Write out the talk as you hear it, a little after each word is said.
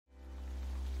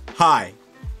Hi,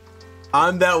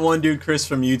 I'm that one dude Chris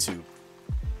from YouTube.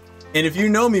 And if you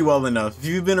know me well enough, if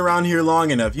you've been around here long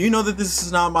enough, you know that this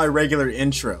is not my regular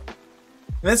intro.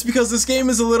 And that's because this game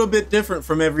is a little bit different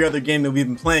from every other game that we've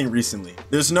been playing recently.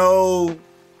 There's no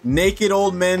naked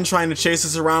old men trying to chase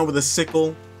us around with a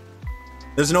sickle.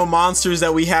 There's no monsters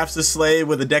that we have to slay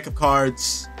with a deck of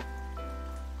cards.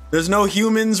 There's no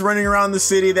humans running around the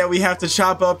city that we have to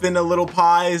chop up into little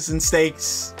pies and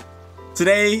steaks.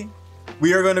 Today,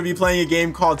 we are going to be playing a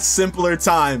game called Simpler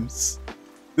Times.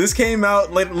 This came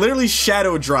out, literally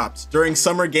shadow dropped during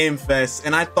Summer Game Fest,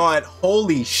 and I thought,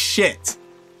 holy shit.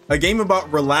 A game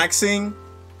about relaxing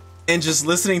and just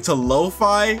listening to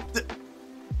lo-fi?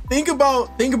 Think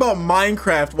about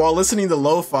Minecraft while listening to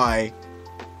lo-fi,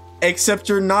 except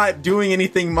you're not doing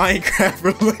anything Minecraft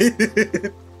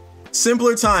related.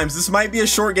 Simpler Times. This might be a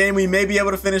short game. We may be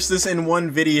able to finish this in one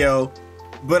video,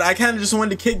 but I kind of just wanted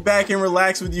to kick back and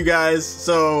relax with you guys,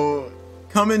 so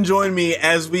come and join me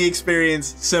as we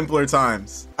experience Simpler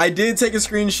Times. I did take a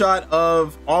screenshot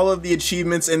of all of the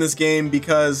achievements in this game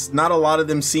because not a lot of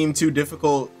them seem too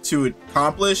difficult to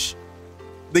accomplish.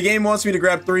 The game wants me to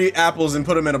grab 3 apples and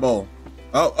put them in a bowl.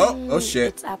 Oh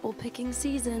shit. It's apple picking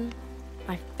season.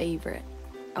 My favorite.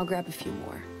 I'll grab a few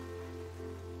more.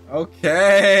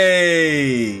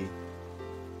 Okay.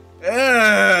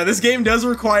 This game does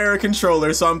require a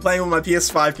controller, so I'm playing with my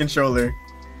PS5 controller.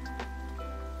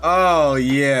 Oh,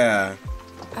 yeah.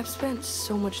 I've spent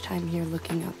so much time here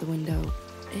looking out the window.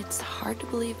 It's hard to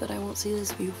believe that I won't see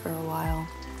this view for a while.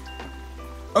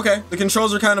 Okay, the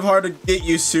controls are kind of hard to get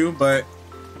used to, but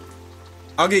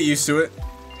I'll get used to it.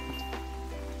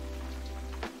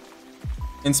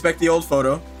 Inspect the old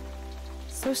photo.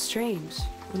 So strange.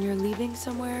 When you're leaving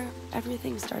somewhere,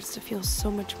 everything starts to feel so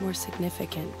much more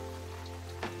significant.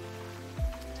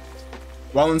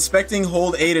 While inspecting,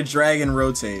 hold A to drag and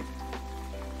rotate.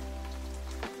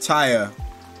 Taya.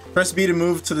 Press B to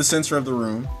move to the center of the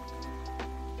room.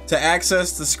 To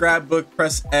access the scrapbook,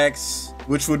 press X,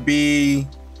 which would be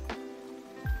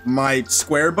my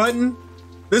square button.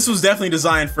 This was definitely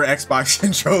designed for Xbox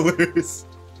controllers.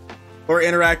 Or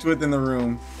interact with in the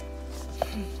room.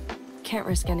 Can't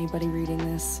risk anybody reading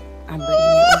this. I'm bringing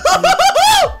it with me.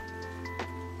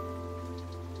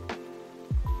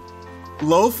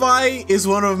 Lo-fi is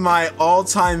one of my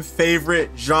all-time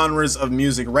favorite genres of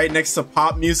music, right next to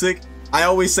pop music. I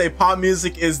always say pop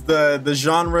music is the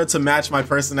genre to match my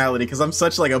personality because I'm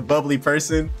such like a bubbly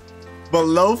person. But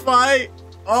lo-fi,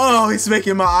 oh, it's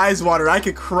making my eyes water. I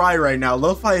could cry right now.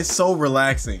 Lo-fi is so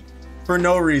relaxing for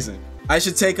no reason. I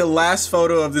should take a last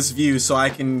photo of this view so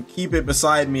I can keep it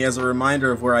beside me as a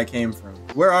reminder of where I came from.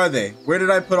 Where are they? Where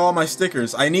did I put all my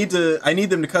stickers? I need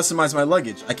them to customize my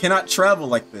luggage. I cannot travel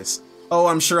like this. Oh,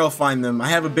 I'm sure I'll find them. I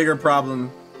have a bigger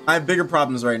problem. I have bigger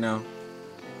problems right now.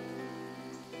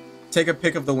 Take a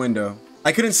pic of the window.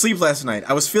 I couldn't sleep last night.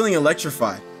 I was feeling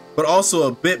electrified, but also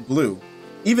a bit blue.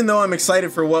 Even though I'm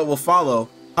excited for what will follow,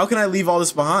 how can I leave all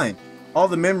this behind? All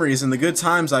the memories and the good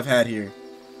times I've had here.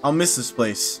 I'll miss this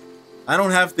place. I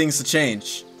don't have things to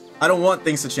change. I don't want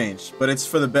things to change, but it's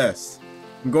for the best.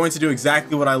 I'm going to do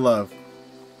exactly what I love.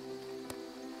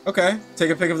 Okay, take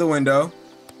a pic of the window.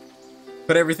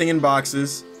 Put everything in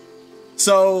boxes.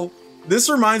 So, this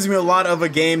reminds me a lot of a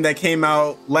game that came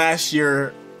out last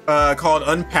year called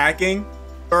Unpacking.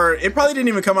 Or, it probably didn't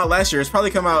even come out last year. It's probably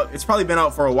been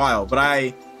out for a while, but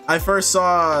I first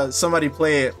saw somebody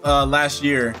play it last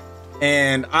year,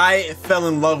 and I fell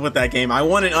in love with that game. I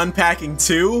wanted Unpacking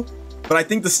 2, but I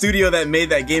think the studio that made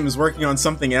that game is working on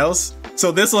something else,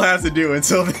 so this will have to do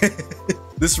until then.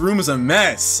 This room is a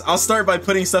mess. I'll start by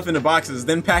putting stuff into boxes,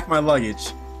 then pack my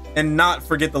luggage, and not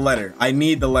forget the letter. I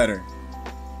need the letter.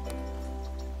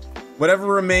 Whatever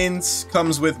remains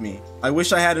comes with me. I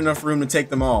wish I had enough room to take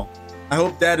them all. I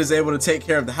hope Dad is able to take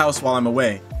care of the house while I'm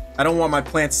away. I don't want my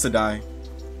plants to die.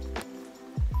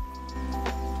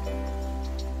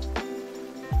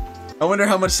 I wonder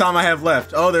how much time I have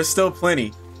left. Oh, there's still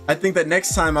plenty. I think that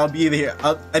next time I'll be here.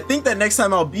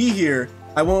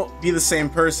 I won't be the same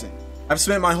person. I've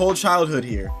spent my whole childhood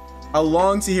here. I'll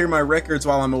long to hear my records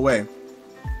while I'm away.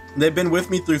 They've been with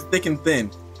me through thick and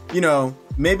thin. You know,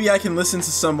 maybe I can listen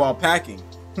to some while packing.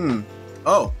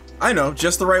 Oh, I know,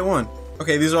 just the right one.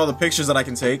 Okay, these are all the pictures that I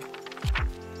can take.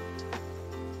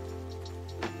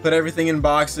 Put everything in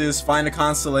boxes, find a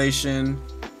constellation,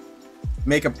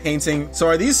 make a painting. So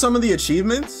are these some of the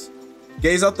achievements?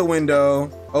 Gaze out the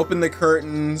window, open the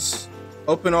curtains,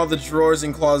 open all the drawers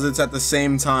and closets at the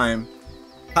same time.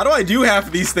 How do I do half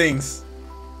of these things?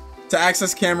 To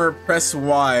access camera, press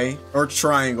Y or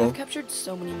triangle. I've captured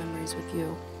so many memories with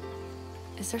you.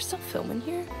 Is there still film in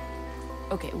here?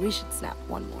 Okay, we should snap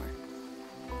one more.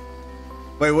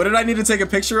 Wait, what did I need to take a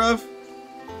picture of?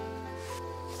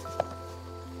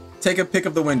 Take a pic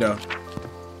of the window.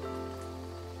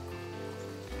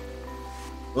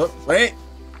 Whoop, wait.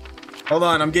 Hold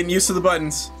on, I'm getting used to the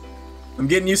buttons. I'm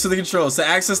getting used to the controls. To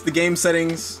access the game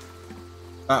settings.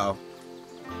 Uh-oh.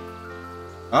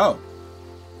 Oh.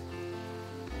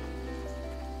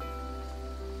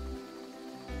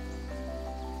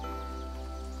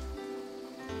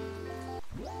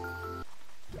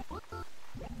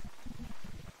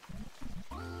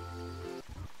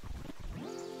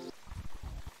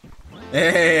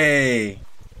 Hey.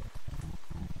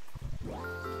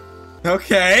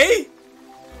 Okay.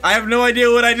 I have no idea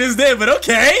what I just did, but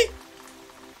okay.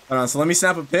 Hold on, so let me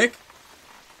snap a pic.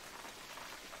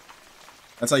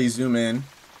 That's how you zoom in.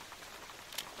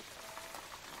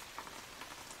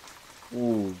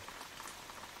 Ooh.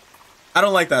 I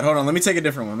don't like that. Hold on, let me take a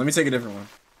different one. Let me take a different one.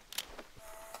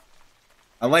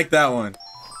 I like that one.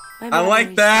 I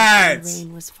like that. When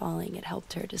rain was falling, it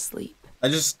helped her to sleep. I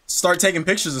just start taking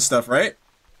pictures of stuff, right?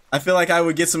 I feel like I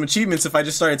would get some achievements if I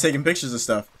just started taking pictures of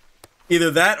stuff. Either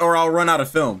that or I'll run out of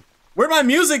film. Where'd my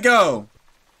music go?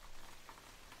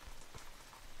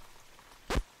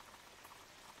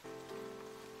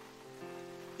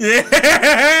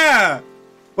 Yeah!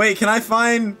 Wait, can I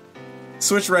find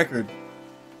Switch record?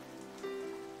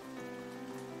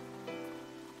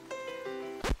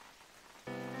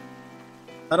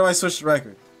 How do I switch the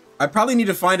record? I probably need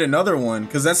to find another one,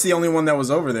 because that's the only one that was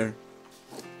over there.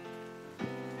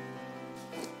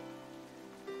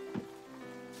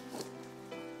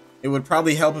 It would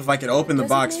probably help if I could open the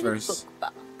box first.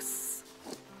 Book box.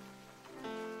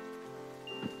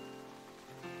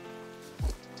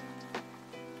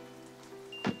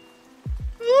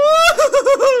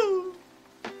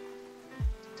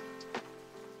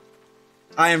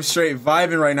 I am straight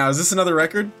vibing right now. Is this another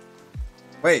record?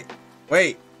 Wait,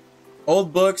 wait.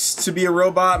 Old books, To Be a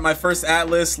Robot, My First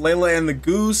Atlas, Layla and the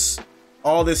Goose,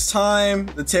 All This Time,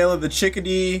 The Tale of the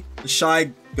Chickadee, The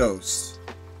Shy Ghost.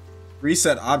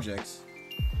 Reset objects.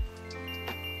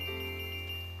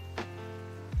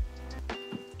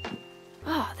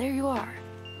 Ah, there you are.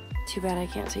 Too bad I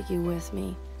can't take you with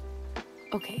me.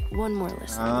 Okay, one more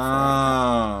listen.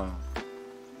 Ah.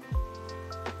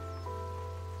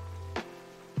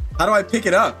 How do I pick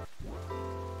it up?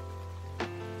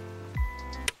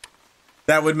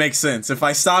 That would make sense. If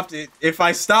I stopped it,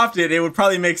 it would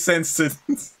probably make sense to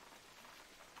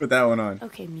put that one on.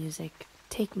 Okay, music,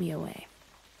 take me away.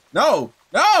 No!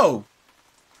 No!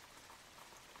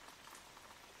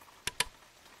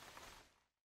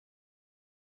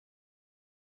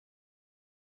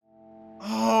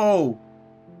 Oh!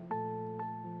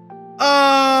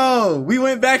 Oh! We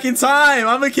went back in time!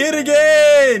 I'm a kid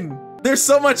again! There's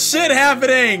so much shit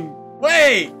happening!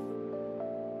 Wait!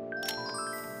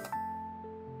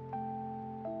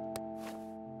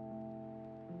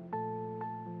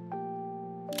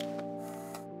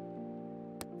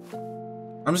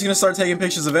 I'm just gonna start taking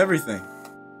pictures of everything.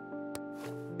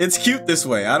 It's cute this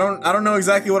way. I don't know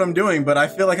exactly what I'm doing, but I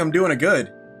feel like I'm doing it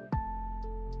good.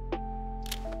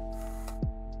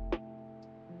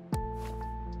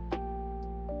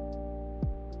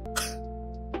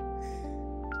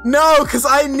 No, cause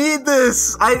I need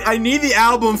this. I need the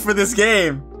album for this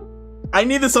game. I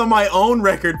need this on my own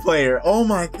record player. Oh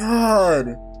my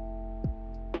god.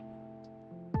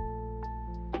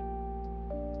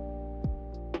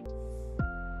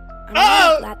 I'm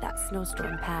really glad that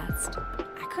snowstorm passed.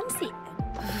 I couldn't see it.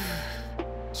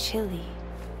 Chilly.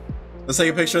 Let's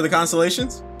take a picture of the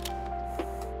constellations.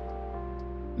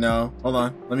 No, hold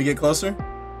on. Let me get closer.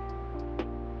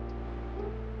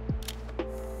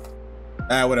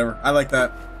 Ah, whatever. I like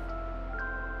that.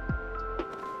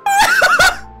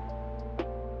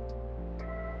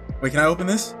 Wait, can I open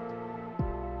this?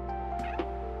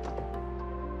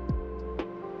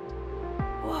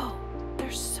 Whoa,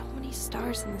 there's so many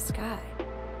stars in the sky.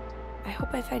 I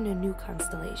hope I find a new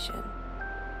constellation.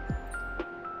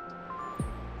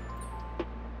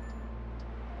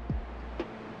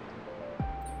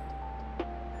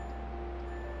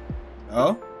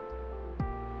 Oh?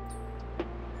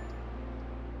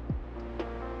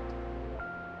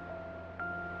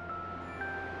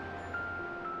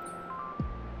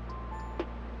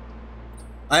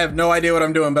 I have no idea what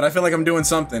I'm doing, but I feel like I'm doing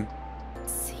something.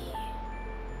 Let's see.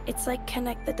 It's like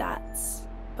connect the dots,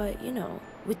 but you know,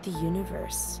 with the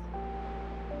universe.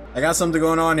 I got something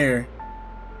going on here.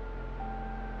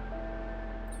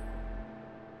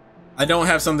 I don't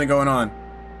have something going on.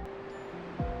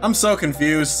 I'm so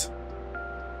confused.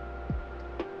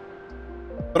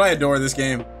 But I adore this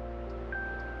game.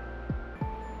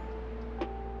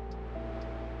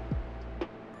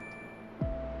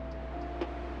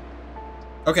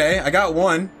 Okay, I got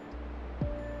one.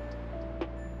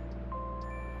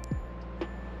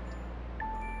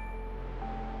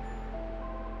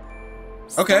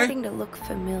 Okay. Starting to look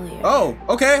familiar. Oh,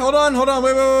 okay. Hold on.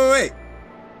 Wait.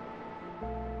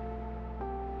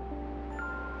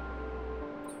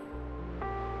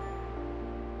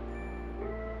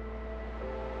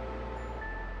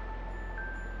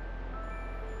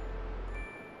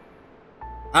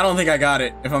 I don't think I got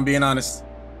it, if I'm being honest.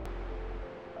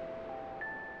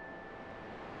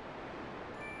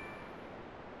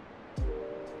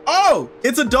 Oh,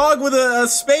 it's a dog with a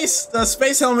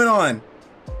space helmet on.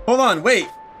 Hold on, wait.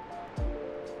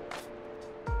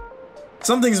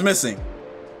 Something's missing.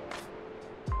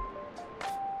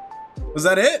 Was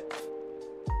that it?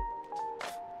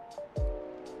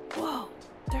 Whoa,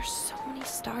 there's so many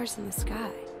stars in the sky.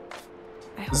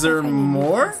 I hope Is there I find a new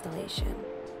more? constellation.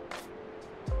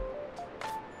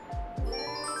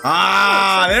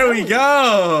 Ah, there we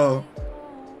go.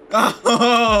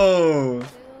 Oh.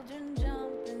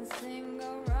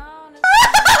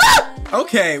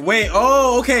 Okay, wait.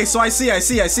 Oh, okay. So I see.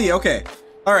 Okay.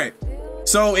 All right.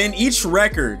 So in each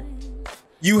record,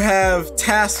 you have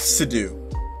tasks to do.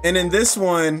 And in this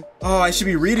one, oh, I should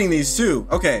be reading these too.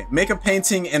 Okay, make a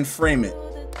painting and frame it.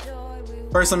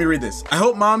 First, let me read this. I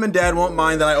hope mom and dad won't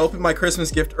mind that I opened my Christmas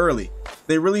gift early.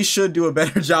 They really should do a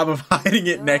better job of hiding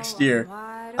it next year.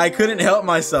 I couldn't help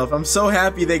myself. I'm so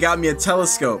happy they got me a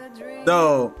telescope.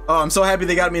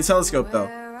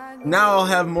 Now I'll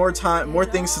have more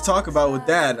things to talk about with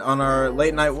dad on our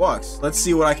late night walks. Let's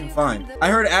see what I can find. I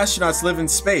heard astronauts live in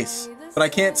space, but I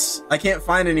can't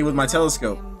find any with my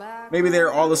telescope. Maybe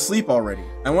they're all asleep already.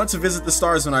 I want to visit the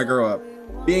stars when I grow up.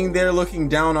 Being there looking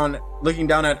down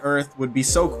at Earth would be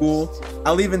so cool.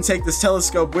 I'll even take this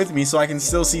telescope with me so I can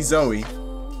still see Zoe.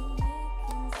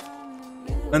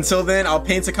 Until then, I'll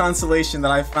paint a constellation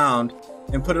that I found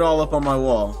and put it all up on my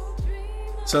wall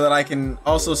so that I can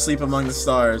also sleep among the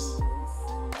stars.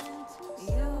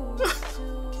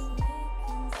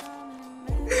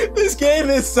 This game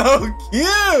is so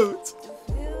cute!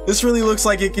 This really looks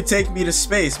like it could take me to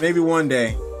space. Maybe one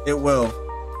day it will.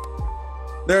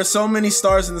 There are so many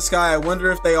stars in the sky, I wonder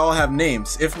if they all have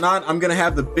names. If not, I'm gonna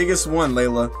have the biggest one,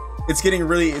 Layla. It's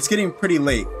getting pretty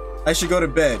late. I should go to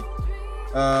bed.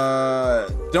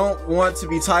 Don't want to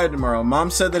be tired tomorrow. Mom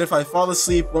said that if I fall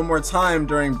asleep one more time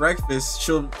during breakfast,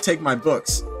 she'll take my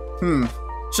books.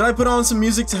 Should I put on some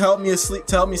music to help me sleep?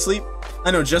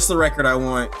 I know just the record I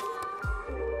want.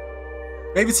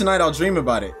 Maybe tonight I'll dream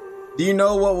about it. Do you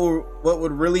know what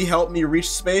would really help me reach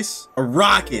space? A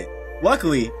rocket.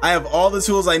 Luckily, I have all the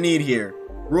tools I need here.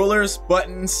 Rulers,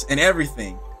 buttons, and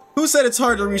everything. Who said it's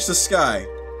hard to reach the sky?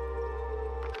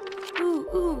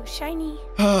 Ooh, shiny.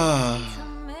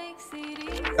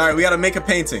 Alright, we gotta make a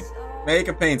painting. Make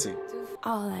a painting.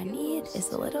 All I need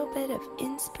is a little bit of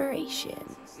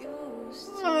inspiration.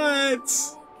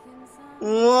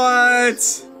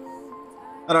 What?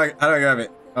 How do I grab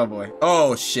it? Oh boy.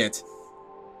 Oh shit.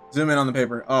 Zoom in on the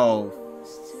paper. Oh.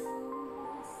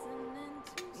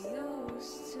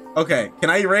 Okay, can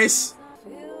I erase?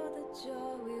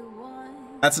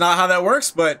 That's not how that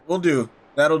works, but we'll do.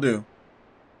 That'll do.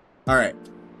 Alright.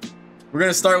 We're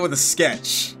gonna start with a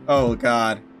sketch. Oh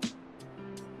god.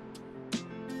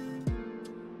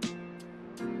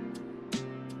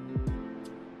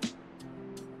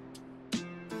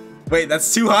 Wait,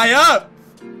 that's too high up!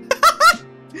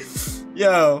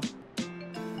 Yo.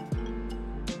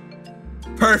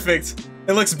 Perfect.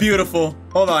 It looks beautiful.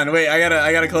 Hold on, wait, I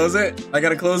gotta close it. I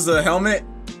gotta close the helmet,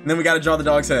 and then we gotta draw the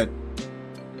dog's head.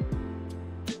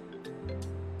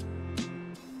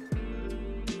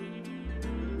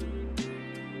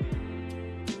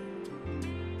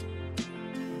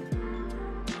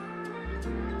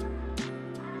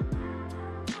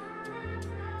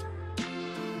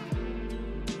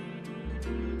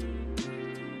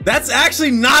 That's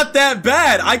actually not that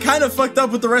bad. I kind of fucked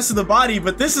up with the rest of the body,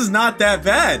 but this is not that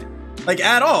bad. Like,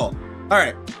 at all.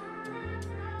 Alright.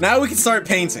 Now we can start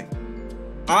painting.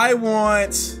 I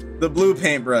want the blue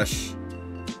paintbrush.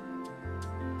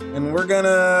 And we're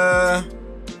gonna...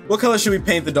 What color should we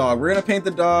paint the dog? We're gonna paint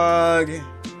the dog... I'm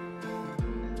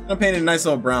gonna paint it a nice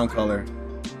little brown color.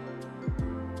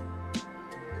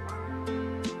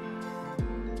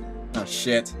 Oh,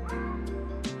 shit.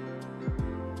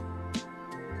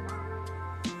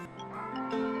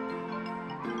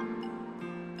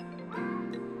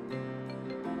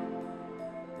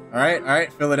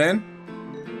 Alright, fill it in.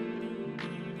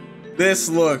 This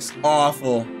looks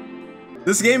awful.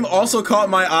 This game also caught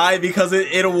my eye because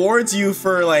it awards you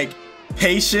for, like,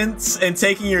 patience and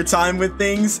taking your time with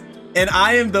things. And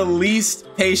I am the least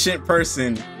patient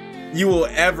person you will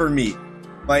ever meet.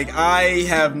 Like, I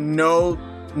have no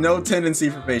tendency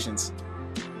for patience.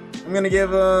 I'm gonna give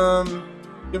him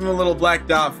a little black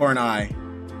dot for an eye.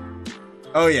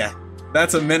 Oh yeah,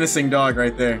 that's a menacing dog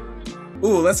right there.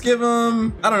 Ooh, let's give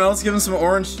him, I don't know, let's give him some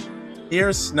orange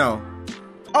ears. No.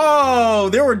 Oh,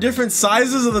 there were different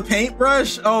sizes of the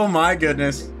paintbrush. Oh my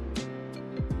goodness.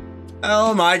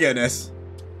 Oh my goodness.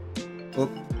 Oop.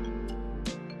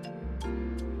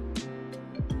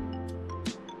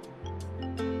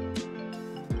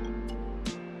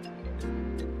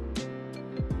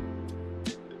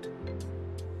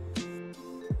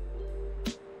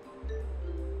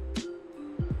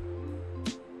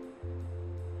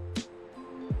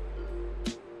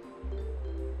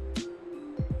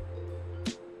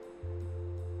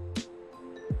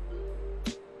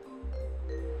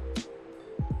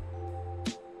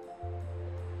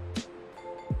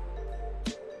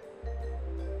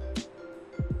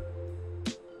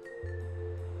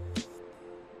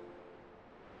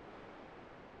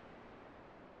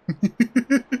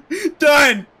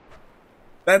 Done!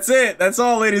 That's it. That's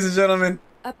all, ladies and gentlemen.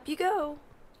 Up you go.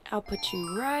 I'll put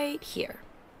you right here.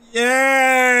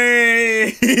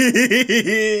 Yay!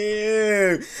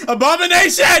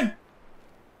 Abomination!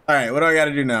 Alright, what do I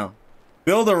gotta do now?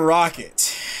 Build a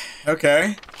rocket.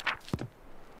 Okay.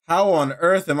 How on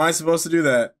earth am I supposed to do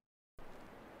that?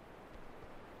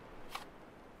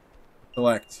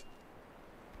 Select.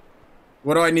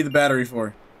 What do I need the battery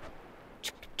for?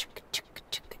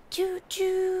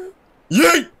 Choo-choo.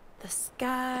 Yay! The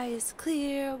sky is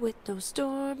clear with no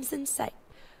storms in sight.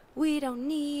 We don't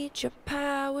need your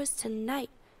powers tonight.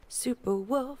 Super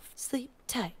Wolf, sleep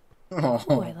tight. Oh,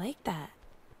 Ooh, I like that.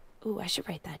 Ooh, I should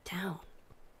write that down.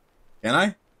 can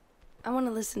I? I want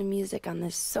to listen to music on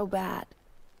this so bad.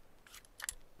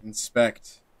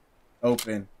 Inspect.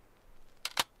 Open.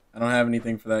 I don't have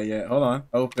anything for that yet. Hold on.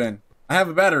 Open. I have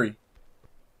a battery.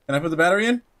 Can I put the battery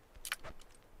in?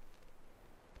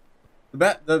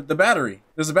 The battery.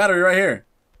 There's a battery right here.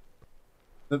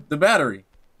 The battery.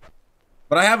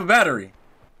 But I have a battery.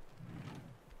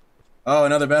 Oh,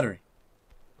 another battery.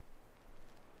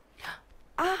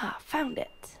 Ah, found it.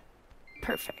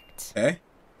 Perfect. Okay.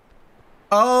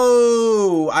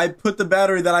 Oh, I put the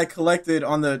battery that I collected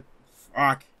on the...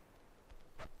 Fuck.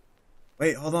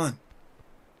 Wait, hold on.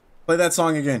 Play that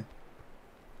song again.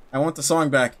 I want the song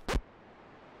back.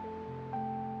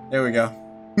 There we go.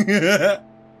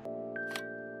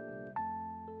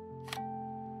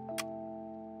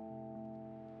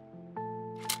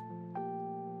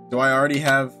 Do I already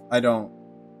have... I don't.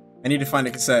 I need to find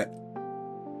a cassette.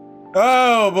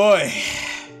 Oh, boy.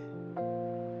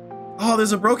 Oh,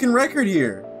 there's a broken record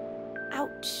here.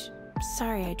 Ouch.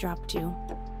 Sorry I dropped you.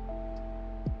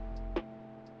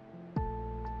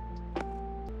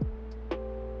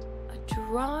 A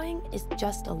drawing is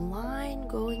just a line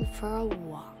going for a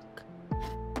walk.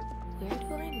 Where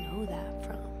do I know that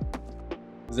from?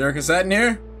 Is there a cassette in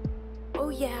here? Oh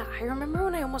yeah, I remember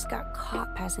when I almost got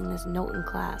caught passing this note in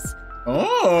class.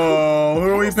 Oh, who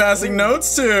are we passing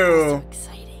notes to? So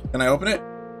exciting. Can I open it?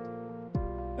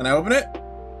 Can I open it?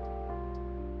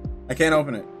 I can't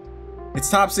open it. It's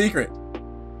top secret.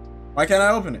 Why can't I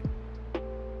open it?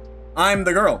 I'm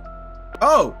the girl.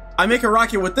 Oh, I make a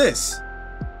rocket with this.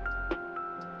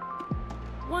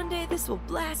 One day this will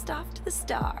blast off to the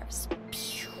stars.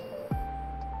 Pew.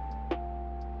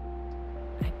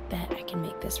 I bet I can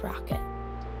make this rocket.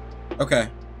 Okay.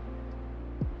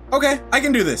 Okay, I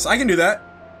can do this. I can do that.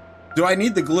 Do I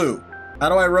need the glue? How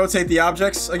do I rotate the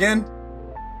objects again?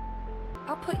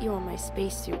 I'll put you on my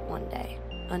spacesuit one day.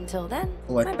 Until then,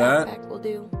 Like my that? backpack will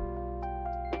do.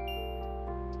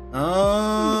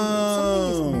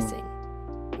 Oh. Something is missing.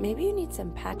 Maybe you need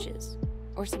some patches,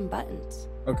 or some buttons,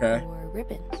 Okay. or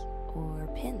ribbons, or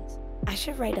pins. I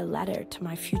should write a letter to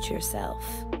my future self.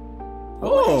 What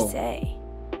would Oh. I say?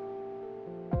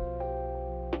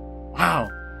 Wow.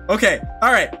 Okay.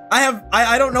 All right.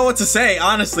 I don't know what to say,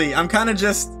 honestly. I'm kind of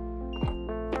just...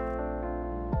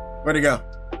 Where'd it go?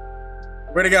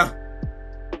 Where'd it go?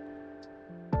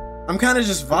 I'm kind of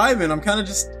just vibing. I'm kind of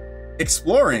just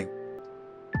exploring.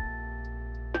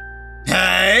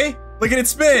 Hey! Look at it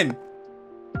spin!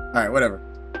 Alright, whatever.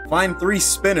 Find 3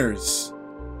 spinners.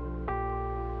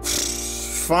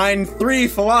 Find 3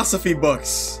 philosophy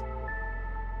books.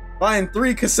 Find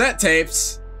 3 cassette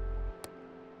tapes.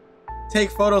 Take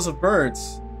photos of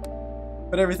birds.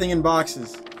 Put everything in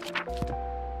boxes.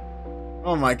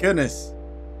 Oh my goodness.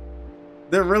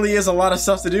 There really is a lot of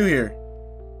stuff to do here.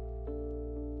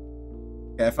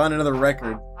 Okay, I found another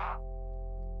record.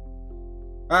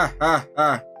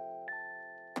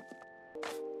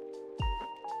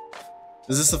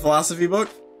 Is this the philosophy book?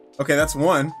 Okay, that's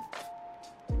one.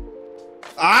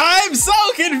 I'm so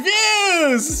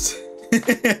confused!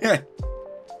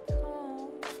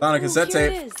 Found a cassette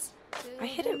tape. Here it is. I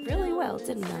hit it really well,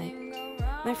 didn't I?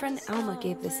 My friend Alma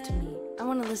gave this to me. I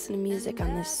want to listen to music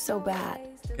on this so bad.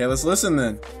 Okay, let's listen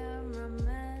then.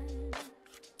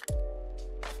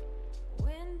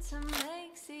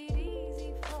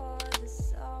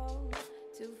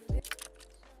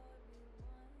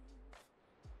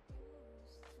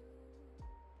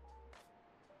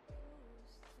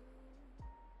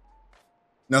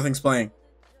 Nothing's playing.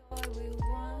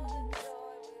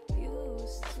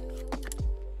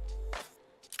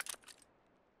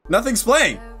 Nothing's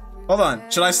playing. Hold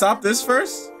on. Should I stop this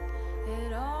first?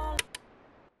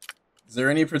 Is there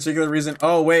any particular reason?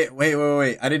 Oh, wait.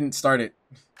 I didn't start it.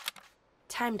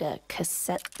 Time to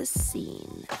cassette the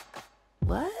scene.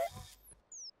 What?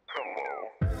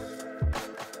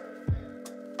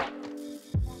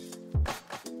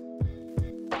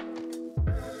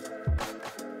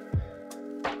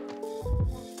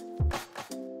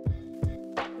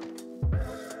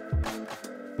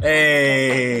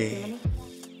 Hey.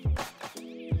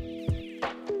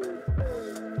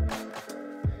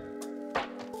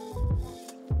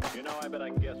 You know, I bet I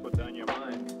can guess what's on your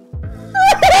mind.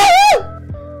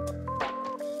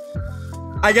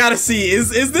 I gotta see.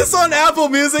 Is this on Apple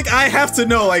Music? I have to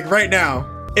know, like, right now.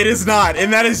 It is not,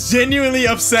 and that is genuinely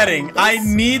upsetting. I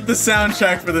need the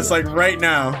soundtrack for this, like, right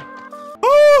now.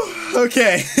 Woo!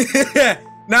 Okay.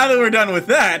 Now that we're done with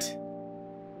that.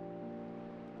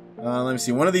 Let me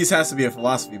see. One of these has to be a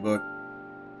philosophy book.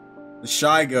 The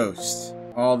Shy Ghost.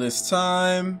 All this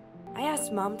time. I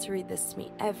asked Mom to read this to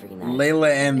me every night.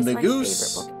 Layla and It's the my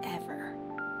Goose. favorite book ever.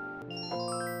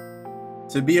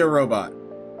 To Be a Robot.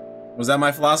 Was that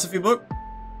my philosophy book?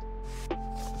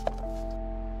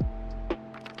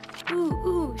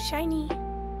 Ooh, shiny.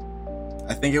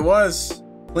 I think it was.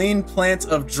 Clean Plant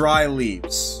of Dry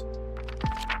Leaves.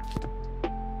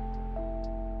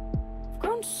 I've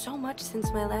grown so much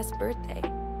since my last birthday.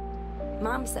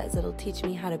 Mom says it'll teach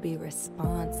me how to be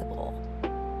responsible.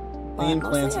 Clean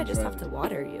But plants mostly I of just dry have to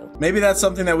water you. Maybe that's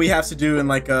something that we have to do in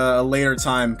like a later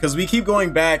time, because we keep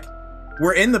going back.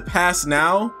 We're in the past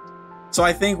now, so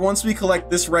I think once we collect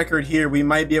this record here, we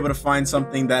might be able to find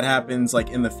something that happens like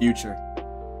in the future.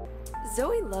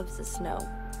 Zoe loves the snow.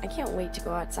 I can't wait to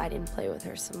go outside and play with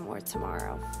her some more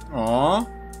tomorrow. Aw,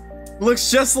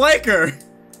 looks just like her.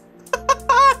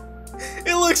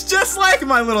 It looks just like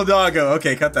my little doggo.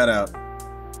 Okay, cut that out.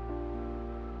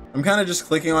 I'm kind of just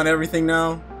clicking on everything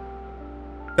now.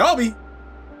 Colby.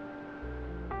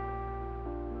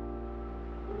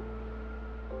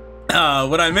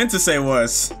 What I meant to say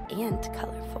was... And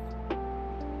colorful.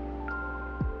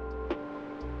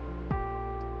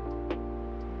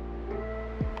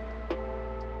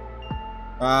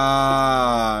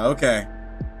 Okay.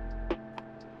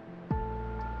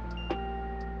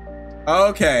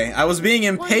 Okay, I was being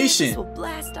impatient. This will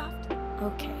blast off.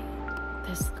 Okay,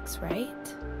 this looks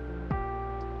right.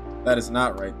 That is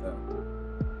not right, though.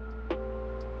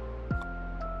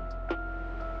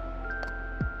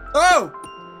 Oh!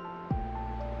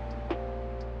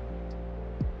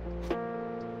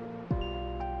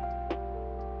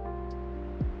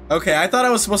 Okay, I thought I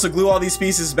was supposed to glue all these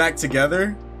pieces back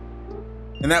together,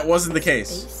 and that wasn't the case.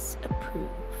 Space approved.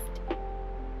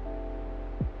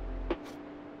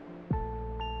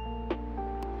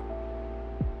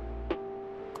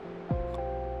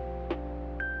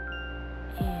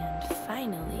 And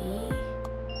finally...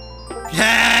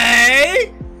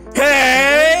 Hey!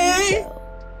 Hey!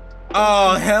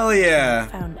 Oh, hell yeah.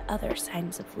 Found other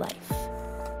signs of life.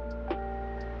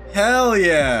 Hell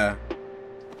yeah.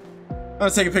 I'm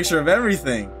gonna take a picture of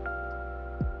everything.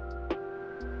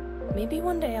 Maybe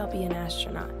one day I'll be an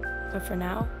astronaut, but for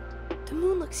now, the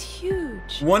moon looks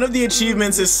huge. One of the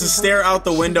achievements is to stare out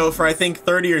the window for I think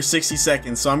 30 or 60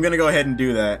 seconds, so I'm gonna go ahead and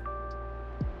do that.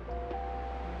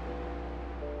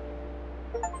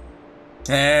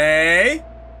 Hey!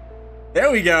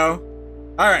 There we go.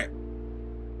 Alright.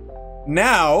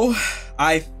 Now,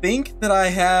 I think that I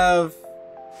have...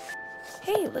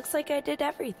 Hey, looks like I did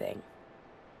everything.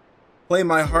 Play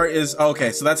My Heart Is...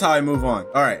 Okay, so that's how I move on.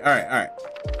 Alright.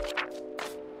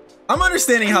 I'm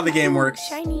understanding how the game works.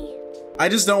 Shiny. I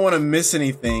just don't want to miss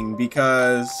anything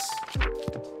because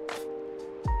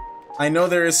I know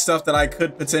there is stuff that I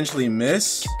could potentially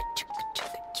miss.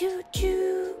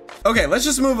 Choo-choo. Okay, let's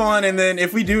just move on, and then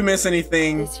if we do miss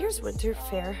anything... This year's winter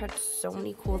fair had so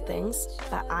many cool things,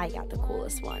 but I got the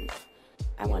coolest one.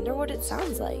 I wonder what it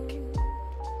sounds like.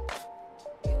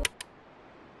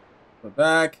 Put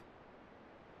back.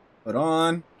 Put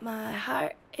on. My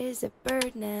heart is a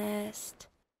bird nest.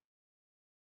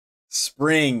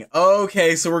 Spring.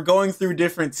 Okay, so we're going through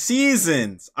different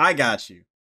seasons. I got you.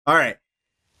 All right.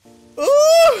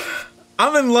 Ooh,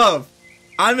 I'm in love.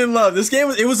 I'm in love. This game,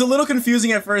 it was a little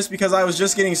confusing at first because I was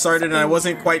just getting started and I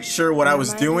wasn't quite sure what I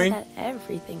was doing. That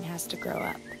everything has to grow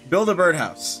up. Build a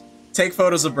birdhouse. Take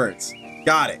photos of birds.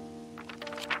 Got it.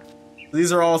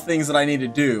 These are all things that I need to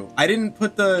do. I didn't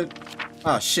put the...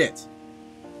 Oh, shit.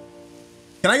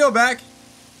 Can I go back?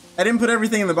 I didn't put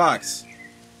everything in the box.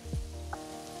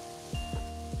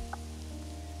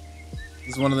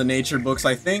 This is one of the nature books,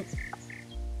 I think.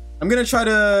 I'm gonna try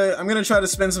to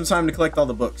spend some time to collect all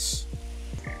the books.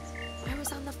 I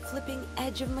was on the flipping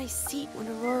edge of my seat when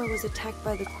Aurora was attacked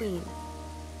by the Queen.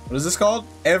 What is this called?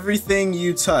 Everything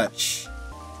you touch.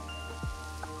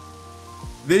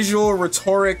 Visual,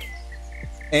 rhetoric,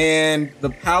 and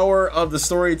the power of the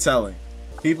storytelling.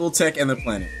 People, tech, and the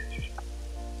planet.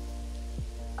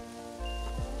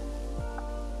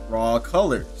 Raw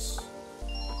colors.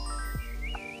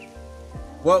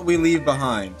 What we leave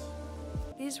behind.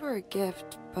 These were a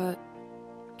gift, but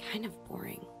kind of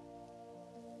boring.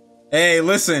 Hey,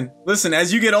 listen,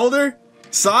 as you get older,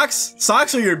 socks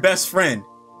are your best friend.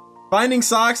 Finding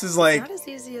socks is like... Not as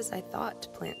easy as I thought to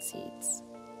plant seeds.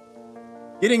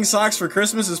 Getting socks for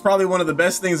Christmas is probably one of the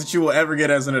best things that you will ever get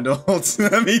as an adult.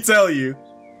 Let me tell you.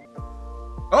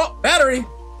 Oh, battery!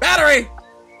 Battery!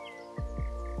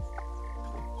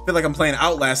 I feel like I'm playing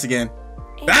Outlast again.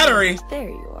 And battery! There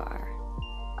you are.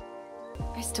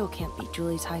 I still can't beat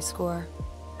Julie's high score.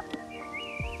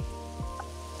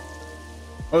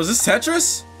 Oh, is this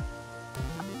Tetris?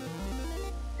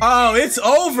 Oh, it's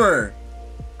over!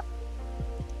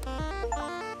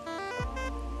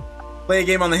 Play a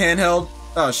game on the handheld.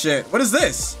 Oh shit, what is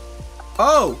this?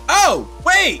 Oh,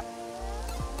 wait!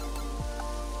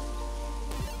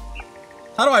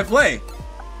 How do I play?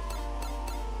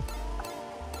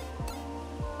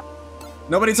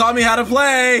 Nobody taught me how to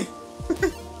play!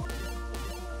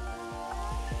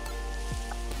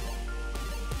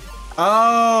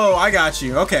 Oh, I got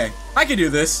you. Okay, I can do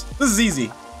this. This is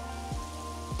easy.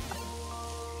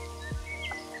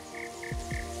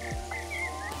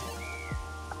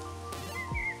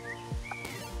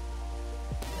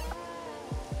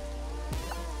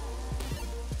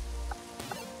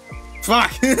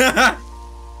 Fuck.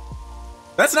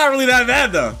 That's not really that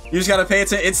bad though. You just gotta pay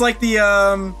attention. It's like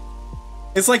the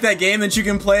it's like that game that you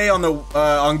can play on the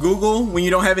on Google when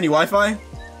you don't have any Wi-Fi.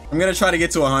 I'm gonna try to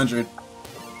get to 100.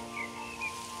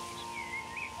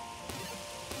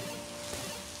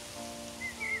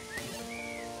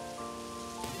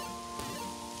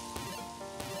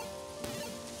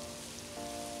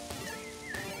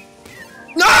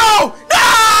 No!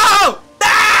 No!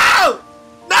 No!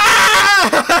 No!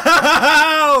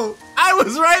 I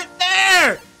was right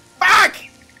there! Fuck!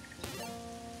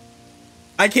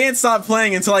 I can't stop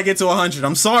playing until I get to 100.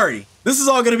 I'm sorry. This is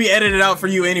all gonna be edited out for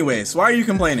you anyways. Why are you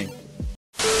complaining?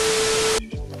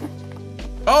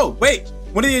 Oh, wait.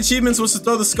 One of the achievements was to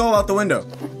throw the skull out the window.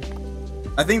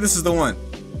 I think this is the one.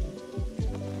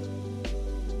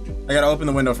 I gotta open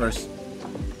the window first.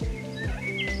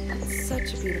 It's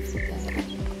such a beautiful day.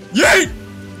 Yeet!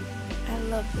 I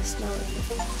love the smell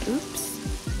of it.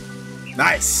 Oops.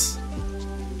 Nice.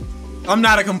 I'm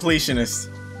not a completionist.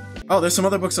 Oh, there's some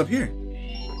other books up here.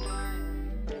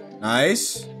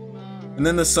 Nice. And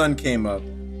then the sun came up.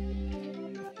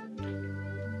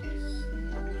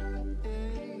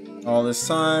 All this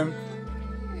time.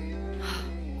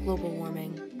 Global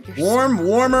warming. You're Warm,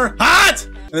 warmer, hot!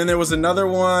 And then there was another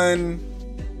one.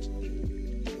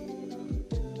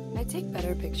 I take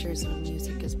better pictures when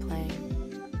music is playing.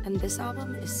 And this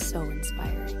album is so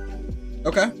inspiring.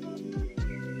 Okay.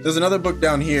 There's another book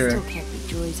down here. Still can't beat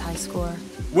Julie's high score.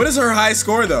 What is her high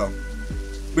score though?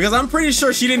 Because I'm pretty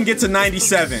sure she didn't get to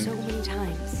 97. So many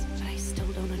times, but I still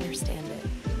don't understand it.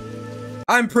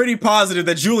 I'm pretty positive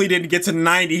that Julie didn't get to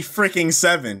 90 freaking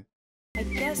 7. I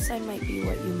guess I might be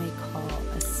what you may call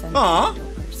a sentimental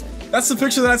person. That's the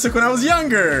picture that I took when I was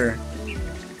younger. It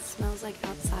smells like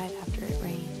outside after it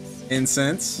rains.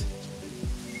 Incense.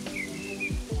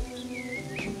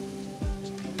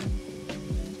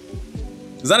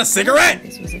 Is that a cigarette?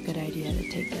 This was a good idea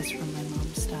to take this from my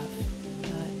mom's stuff,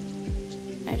 but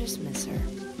I just miss her.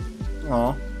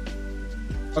 Aw.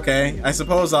 Okay, I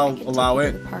suppose I'll allow Take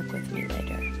it. you to the park with me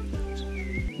later.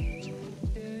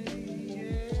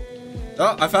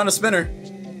 Oh, I found a spinner.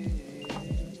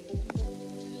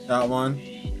 Got one.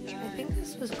 I think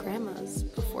this was Grandma's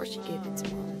before she gave it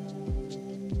to Mom.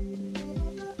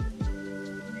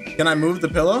 Can I move the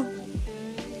pillow?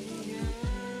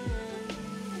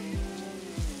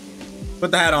 Put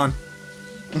the hat on.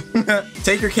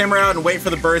 Take your camera out and wait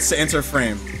for the birds to enter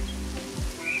frame.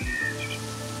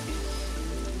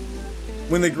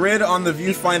 When the grid on the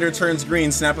viewfinder turns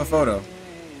green, snap a photo.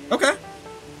 Okay.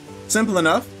 Simple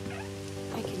enough.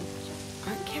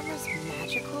 Aren't cameras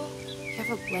magical? You have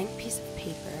a blank piece of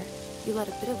paper, you let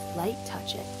a bit of light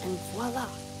touch it, and voila,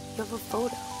 you have a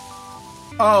photo.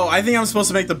 Oh, I think I'm supposed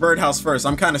to make the birdhouse first.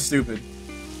 I'm kind of stupid.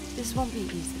 This won't be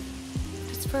easy.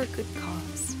 It's for a good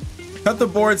cause. Cut the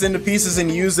boards into pieces and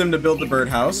use them to build the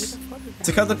birdhouse.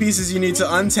 To cut the pieces, you need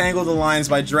to untangle the lines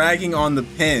by dragging on the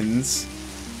pins.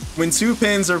 When 2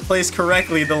 pins are placed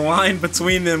correctly, the line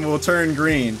between them will turn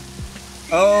green.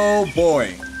 Oh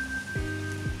boy.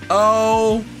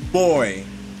 Oh boy.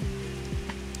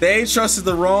 They trusted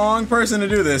the wrong person to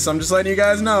do this. I'm just letting you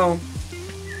guys know.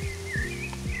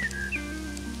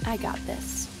 I got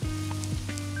this.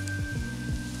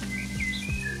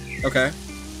 Okay.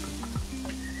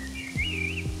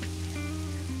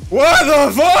 What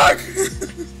the fuck?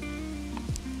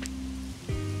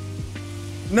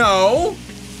 No.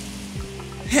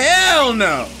 Hell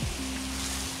no.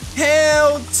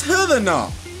 Hell to the no.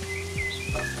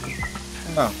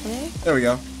 Oh, there we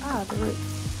go. Ah, the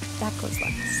roof. That goes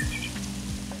last.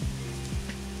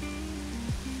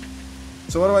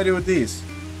 So what do I do with these?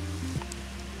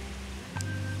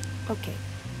 Okay.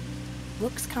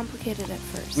 Looks complicated at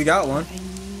first. We got one. I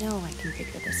know I can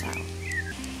figure this out.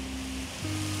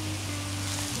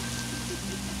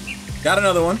 Got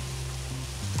another one.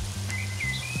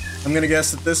 I'm gonna guess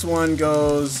that this one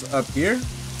goes up here.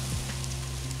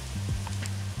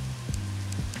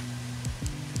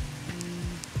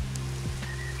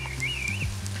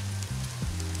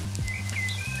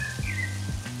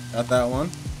 Got that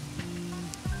one.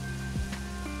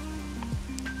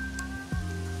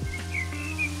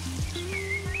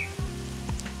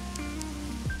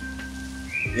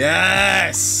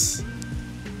 Yes!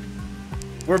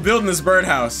 We're building this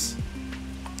birdhouse.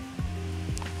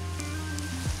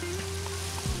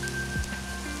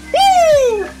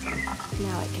 Woo!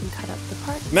 Now I can cut up the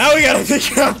part. Now we gotta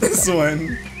figure out this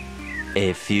one.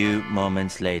 A few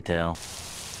moments later.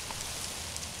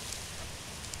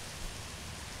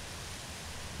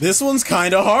 This one's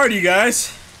kind of hard, you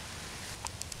guys.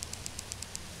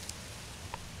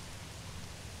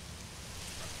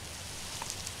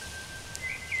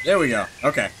 There we go.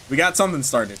 Okay, we got something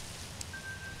started.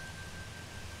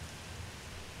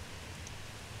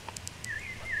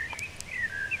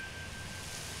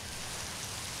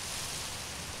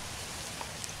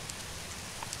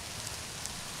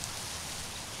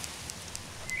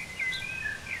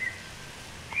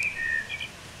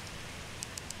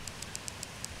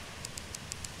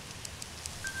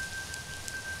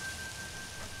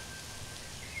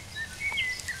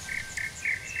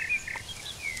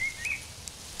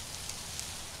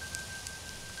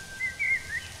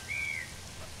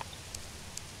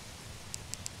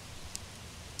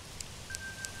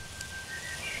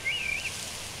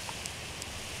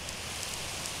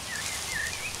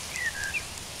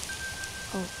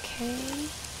 Okay.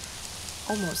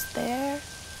 Almost there.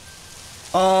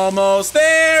 Almost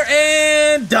there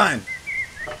and done.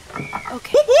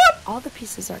 Okay. Whoop, whoop. All the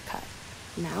pieces are cut.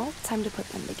 Now, time to put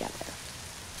them together.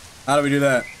 How do we do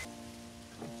that?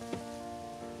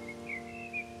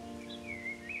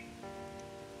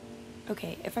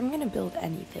 Okay, if I'm gonna build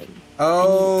anything,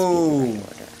 Oh. I need it to be the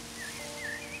right order.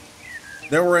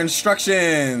 There were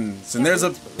instructions, and there's a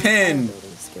Can't wait to learn pin. my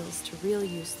building skills to real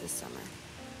use this summer.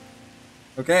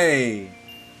 Okay.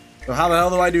 So how the hell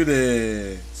do I do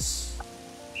this?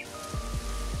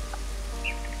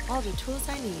 All the tools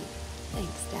I need.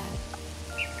 Thanks, Dad.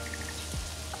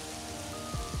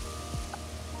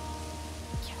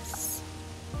 Yes.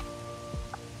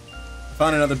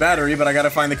 Found another battery, but I gotta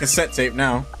find the cassette tape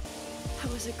now.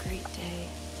 That was a great day.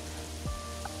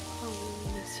 Oh,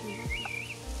 we miss you.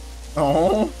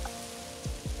 Oh.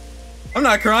 I'm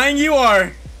not crying, you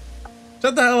are.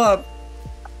 Shut the hell up.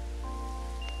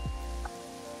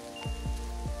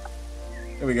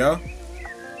 There we go.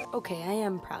 Okay, I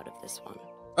am proud of this one.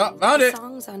 Oh, found The it.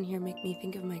 songs on here make me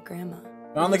think of my grandma.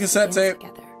 Found We the used to cassette dance tape.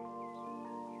 Together.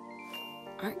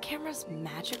 Aren't cameras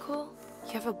magical?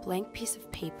 You have a blank piece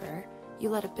of paper, you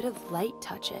let a bit of light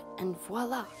touch it, and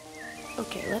voila.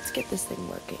 Okay, let's get this thing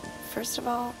working. First of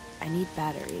all, I need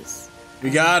batteries.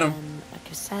 We got 'em. And a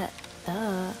cassette.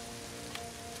 Duh.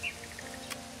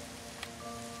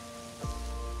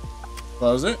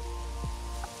 Close it.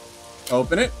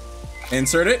 Open it.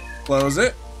 Insert it. Close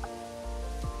it.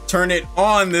 Turn it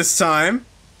on this time.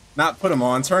 Not put them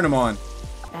on, turn them on.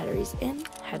 Batteries in,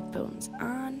 headphones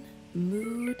on,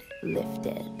 mood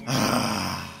lifted.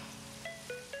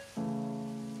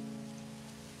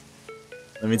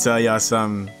 Let me tell y'all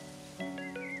something.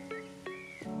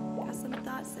 Got some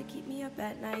thoughts that keep me up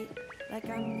at night, like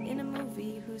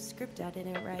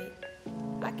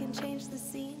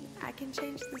can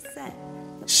change the set.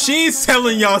 She's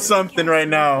telling y'all something right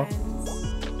now.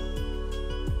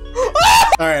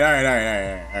 Alright.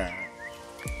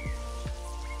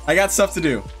 I got stuff to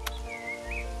do.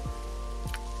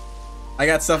 I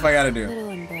got stuff I gotta A do. little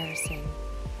embarrassing.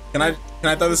 Can I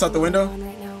throw this out the window?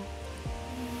 Right now.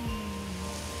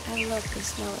 I love to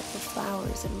smell of the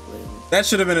flowers in bloom. That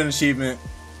should have been an achievement.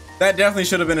 That definitely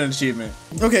should have been an achievement.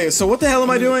 Okay, so what the hell am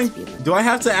I doing? Do I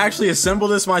have to actually assemble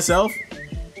this myself?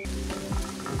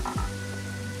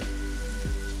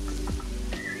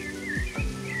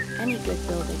 Any good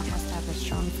building has to have a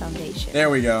strong foundation. There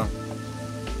we go.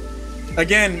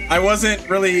 Again, I wasn't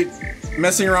really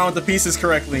messing around with the pieces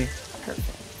correctly. Perfect.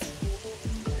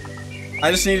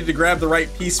 I just needed to grab the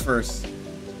right piece first.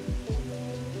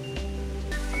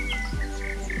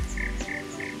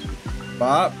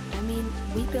 Bob. I mean,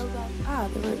 we build up. Ah,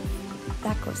 the roof.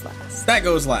 That goes last. That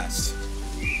goes last.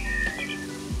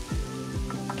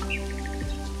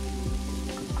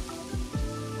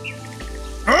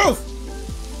 Oh!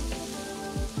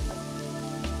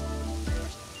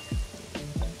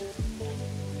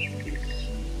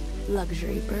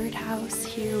 Luxury birdhouse,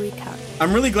 here we come.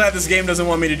 I'm really glad this game doesn't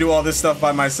want me to do all this stuff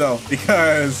by myself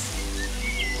because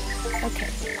Okay,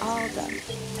 all done.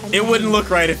 Time it to wouldn't hang. look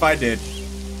right if I did.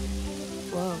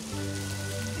 Whoa.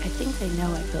 I think they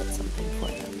know I built something for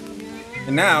them.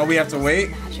 And now we have to wait.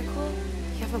 Magical?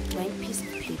 You have a blank piece of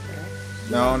paper.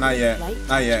 You No, have not a yet. light Not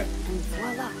touch yet. it, And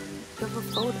voila, you have a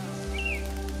photo.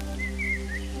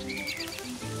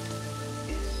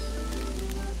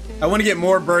 I want to get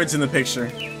more birds in the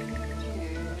picture.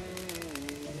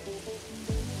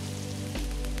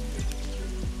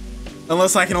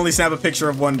 Unless I can only snap a picture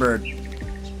of one bird.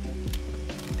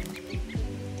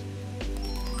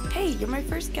 Hey, you're my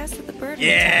first guest at the bird hotel.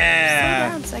 Yeah!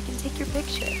 Slow down so I can take your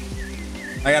picture.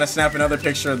 I gotta snap another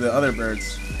picture of the other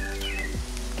birds.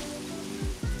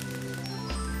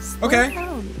 Slow Okay.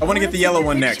 down. I want to get the take yellow your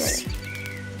one picture. next.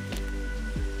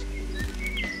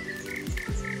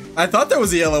 I thought there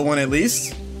was a yellow one at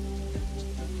least.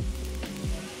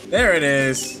 There it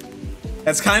is.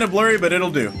 That's kind of blurry, but it'll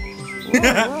do.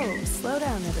 Whoa, slow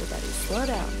down, everybody. Slow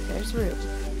down. There's room.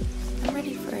 I'm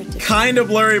ready for a different. Kind of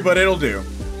blurry, but it'll do.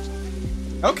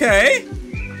 Okay.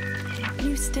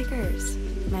 New stickers.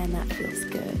 Man, that feels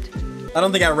good. I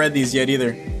don't think I read these yet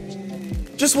either.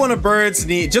 Just what a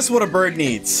bird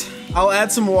needs. I'll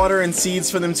add some water and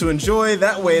seeds for them to enjoy.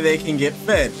 That way they can get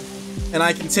fed. And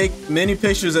I can take many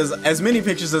pictures as many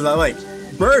pictures as I like.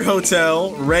 Bird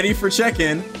hotel, ready for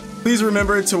check-in. Please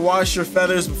remember to wash your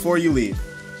feathers before you leave.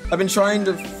 I've been trying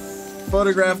to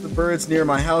photograph the birds near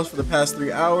my house for the past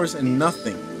 3 hours and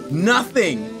nothing.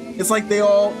 Nothing! It's like they're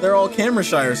all camera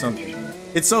shy or something.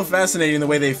 It's so fascinating the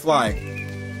way they fly.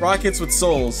 Rockets with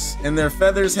souls, and their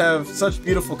feathers have such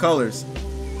beautiful colors.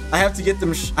 I have to get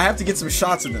some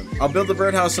shots of them. I'll build the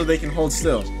birdhouse so they can hold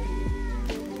still.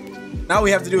 Now all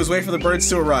we have to do is wait for the birds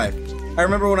to arrive. I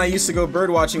remember when I used to go bird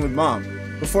watching with Mom,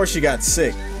 before she got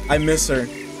sick. I miss her.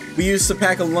 We used to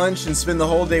pack a lunch and spend the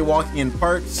whole day walking in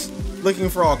parks, looking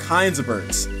for all kinds of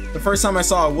birds. The first time I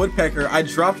saw a woodpecker, I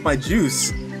dropped my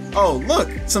juice. Oh, look,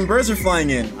 some birds are flying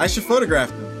in. I should photograph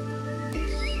them.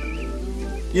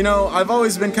 You know, I've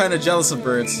always been kind of jealous of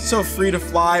birds. So free to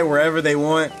fly wherever they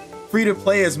want, free to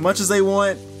play as much as they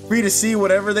want, free to see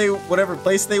whatever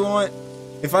place they want.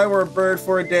 If I were a bird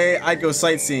for a day, I'd go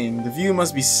sightseeing. The view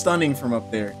must be stunning from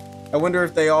up there. I wonder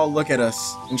if they all look at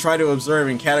us and try to observe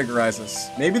and categorize us.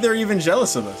 Maybe they're even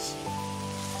jealous of us.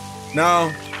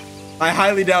 No, I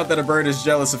highly doubt that a bird is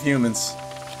jealous of humans.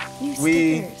 New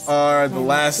We stickers. are the Man, that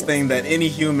last feels thing that good. any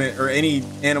human or any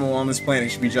animal on this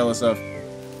planet should be jealous of.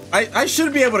 I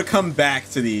should be able to come back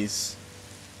to these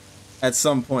at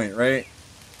some point, right?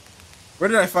 Where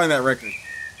did I find that record?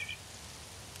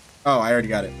 Oh, I already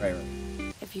got it. Right.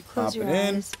 If you close Pop your it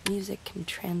in. eyes, music can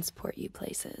transport you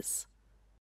places.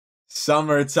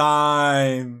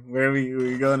 Summertime. Where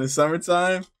we going to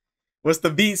summertime? What's the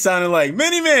beat sounding like?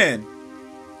 Miniman!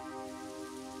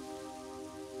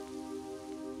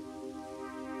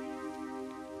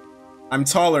 I'm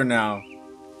taller now.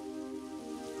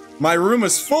 My room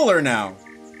is fuller now.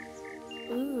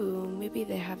 Ooh, maybe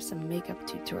they have some makeup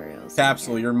tutorials. in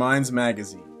Capsule, here. your mind's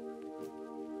magazine.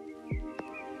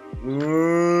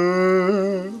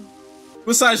 Ooh.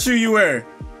 What size shoe you wear?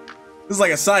 This is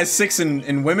like a size 6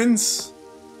 in women's.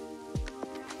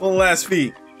 Little ass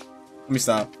feet. Let me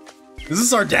stop. Is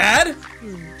this our dad?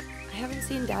 I haven't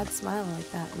seen Dad smile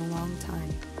like that in a long time.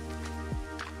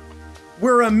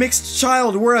 We're a mixed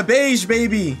child. We're a beige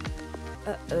baby.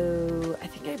 Uh-oh, I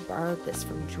think I borrowed this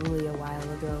from Julie a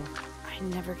while ago. I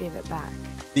never gave it back.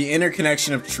 The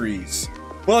interconnection of trees.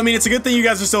 Well, I mean, it's a good thing you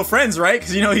guys are still friends, right?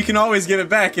 Because, you know, you can always give it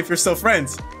back if you're still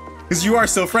friends. Because you are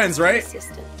still friends, right?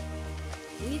 Assistant.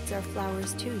 Weeds are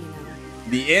flowers too, you know.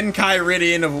 The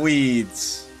enchiridion of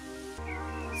weeds.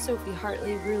 Sophie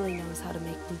Hartley really knows how to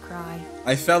make me cry.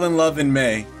 I fell in love in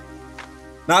May.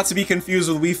 Not to be confused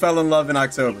with We Fell in Love in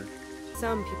October.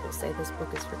 Some people say this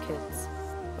book is for kids,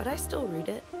 but I still read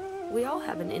it. We all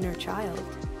have an inner child.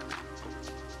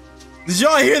 Did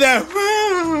y'all hear that?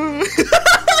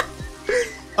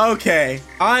 Okay,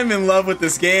 I'm in love with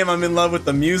this game. I'm in love with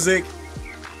the music.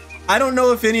 I don't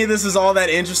know if any of this is all that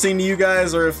interesting to you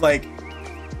guys, or if like...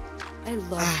 I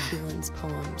love Keelan's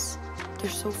poems. They're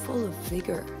so full of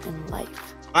vigor and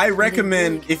life. I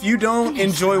recommend, if you don't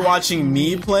enjoy watching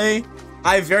me play,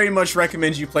 I very much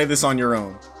recommend you play this on your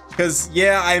own. Because,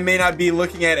 yeah, I may not be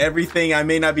looking at everything. I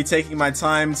may not be taking my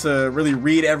time to really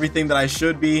read everything that I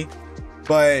should be.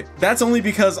 But that's only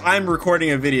because I'm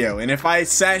recording a video. And if I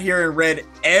sat here and read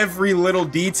every little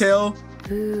detail,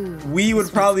 we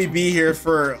would probably be here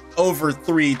for over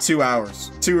 2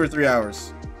 hours. 2 or 3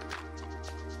 hours.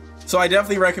 So I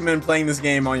definitely recommend playing this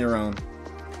game on your own.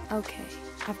 Okay,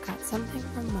 I've got something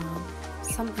from Mom,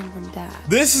 something from Dad.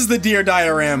 This is the Dear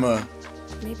Diorama.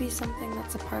 Maybe something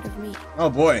that's a part of me. Oh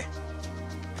boy.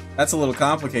 That's a little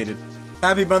complicated.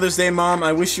 Happy Mother's Day, Mom.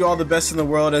 I wish you all the best in the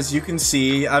world. As you can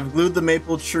see, I've glued the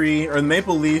maple tree, or the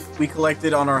maple leaf we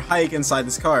collected on our hike inside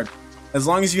this card. As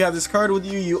long as you have this card with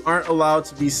you, you aren't allowed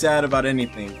to be sad about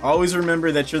anything. Always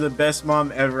remember that you're the best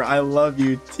mom ever. I love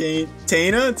you,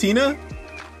 Tina?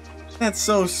 That's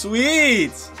so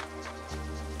sweet.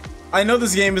 I know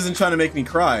this game isn't trying to make me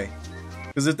cry,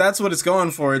 because if that's what it's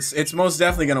going for, it's most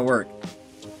definitely gonna work.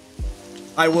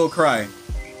 I will cry.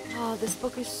 Oh, this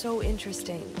book is so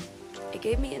interesting. It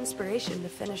gave me inspiration to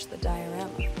finish the diorama.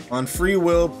 On free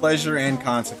will, pleasure, and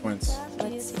consequence.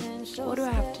 Let's see. What do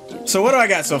I have to do? So what do I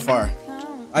got so far?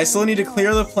 I still need to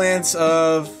clear the plants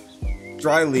of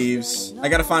dry leaves. I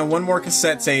gotta find one more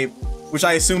cassette tape, which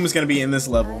I assume is gonna be in this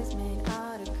level.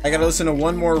 I gotta listen to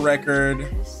one more record.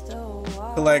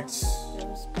 Collect,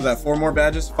 was that 4 more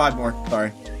badges? 5 more,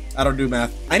 sorry. I don't do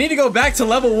math. I need to go back to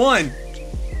level 1.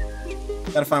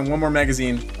 Gotta find one more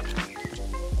magazine.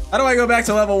 How do I go back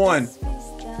to level 1?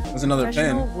 There's another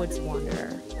Professional pen. woods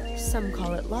wanderer. Some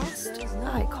call it lost.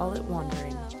 I call it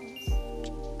wandering.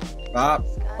 Bop,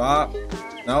 bop,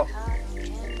 nope.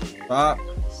 Bop,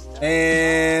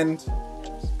 and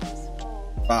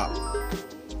bop.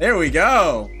 There we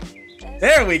go.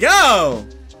 There we go.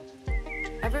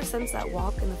 Ever since that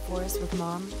walk in the forest with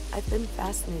Mom, I've been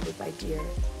fascinated by deer.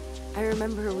 I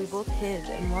remember we both hid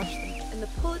and watched them. And the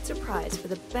Pulitzer Prize for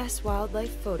the best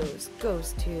wildlife photos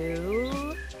goes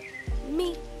to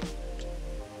me.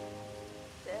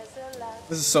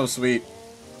 This is so sweet.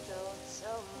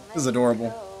 This is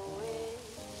adorable.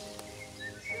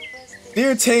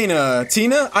 Dear Tina.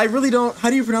 Tina? I really don't... How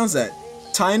do you pronounce that?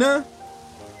 Tina?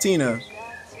 Tina.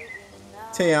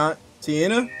 Tina?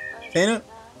 Tina? Tina?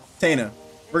 Tina.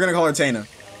 We're gonna call her Tina.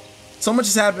 So much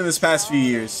has happened this past few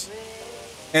years.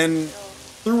 And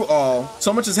through all,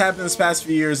 so much has happened this past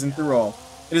few years and through all.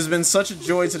 It has been such a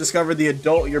joy to discover the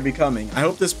adult you're becoming. I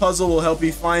hope this puzzle will help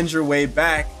you find your way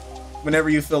back whenever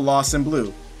you feel lost and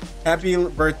blue. Happy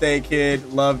birthday,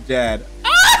 kid. Love, Dad.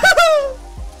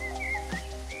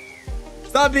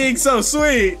 Stop being so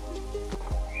sweet.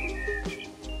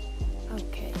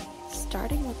 Okay,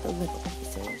 starting with the little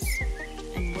pieces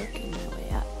and working my way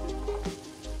up.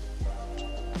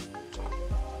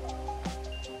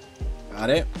 Got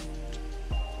it.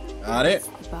 Got it.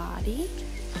 The body.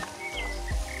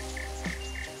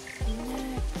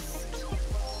 Next.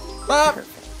 Bop.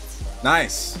 Perfect.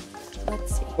 Nice.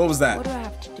 Let's see. What was that? What do I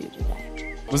have to do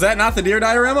today? Was that not the deer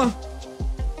diorama?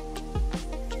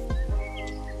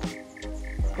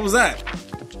 What was that?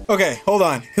 Okay, hold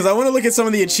on, because I want to look at some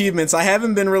of the achievements. I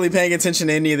haven't been really paying attention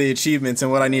to any of the achievements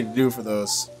and what I need to do for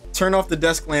those. Turn off the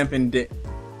desk lamp in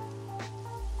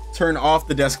Turn off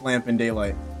the desk lamp in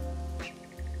daylight.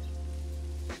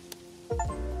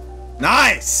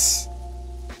 Nice!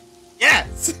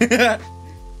 Yes!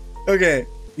 Okay.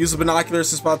 Use the binoculars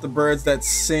to spot the birds that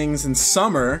sings in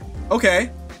summer. Okay.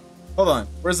 Hold on.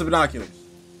 Where's the binoculars?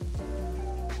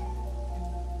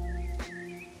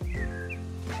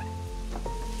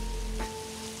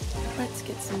 Let's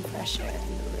get some fresh air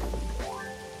in the room.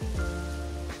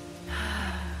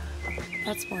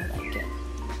 That's more like it.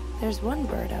 There's one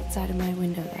bird outside of my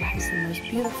window that has the most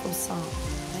beautiful song,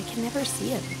 but I can never see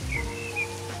him.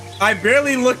 I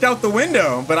barely looked out the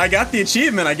window, but I got the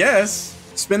achievement, I guess.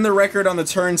 Spin the record on the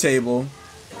turntable.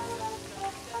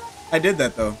 I did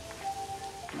that, though.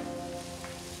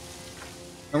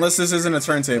 Unless this isn't a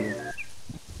turntable.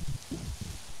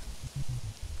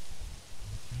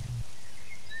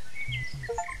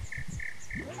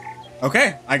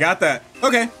 Okay, I got that.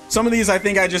 Okay, some of these I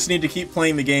think I just need to keep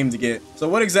playing the game to get. So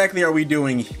what exactly are we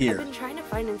doing here? I've been trying to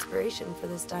find inspiration for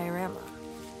this diorama,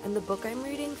 and the book I'm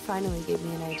reading finally gave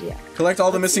me an idea. Collect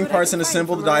all the Let's see missing what I parts can and find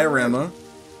assemble the from around the diorama.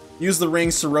 Use the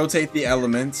rings to rotate the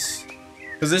elements.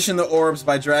 Position the orbs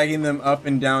by dragging them up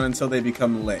and down until they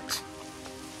become lit.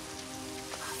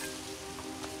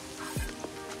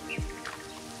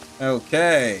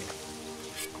 Okay.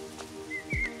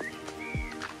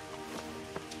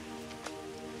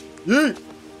 Yeet.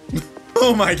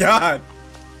 Oh my god.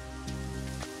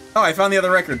 Oh, I found the other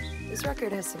record. This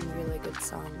record has some really good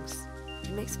songs.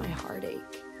 It makes my heart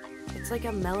ache. It's like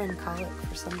I'm melancholic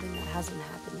for something that hasn't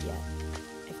happened yet,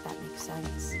 if that makes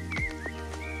sense.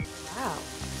 Wow,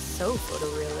 so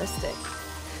photorealistic.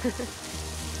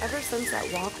 Ever since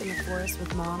that walk in the forest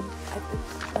with Mom, I've been...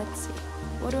 Let's see.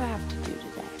 What do I have to do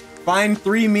today? Find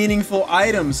 3 meaningful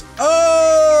items.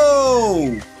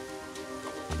 Oh!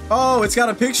 Oh, it's got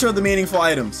a picture of the meaningful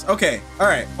items. Okay,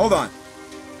 alright, hold on.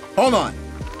 Hold on.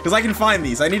 Because I can find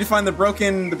these. I need to find the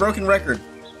broken record.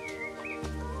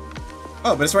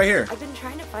 Oh, but it's right here. I've been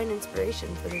trying to find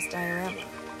inspiration for this diorama.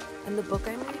 And the book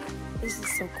I'm reading? This is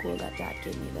so cool that Dad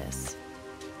gave me this.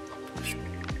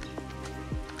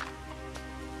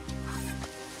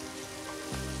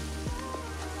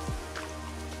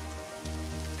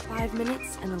 "5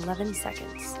 minutes and 11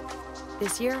 seconds.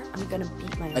 This year, I'm gonna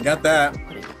beat my own I got that. record for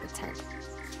putting up a tent.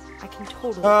 I can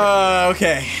totally...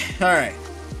 Okay. Alright.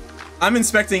 I'm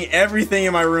inspecting everything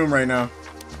in my room right now.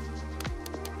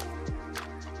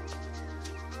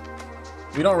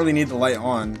 We don't really need the light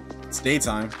on. It's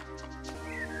daytime.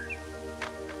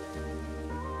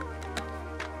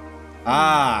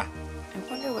 Ah. I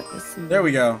wonder what this means. There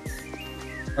we go.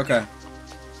 Okay.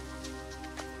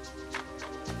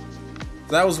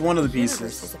 So that was one of the The universe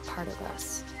pieces. is a part of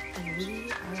us, and we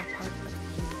are a part of the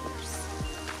universe.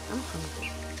 I'm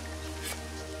hungry.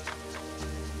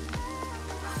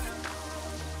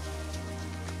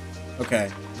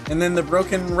 Okay. And then the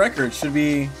broken record should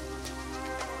be...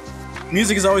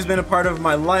 Music has always been a part of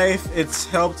my life. It's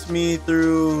helped me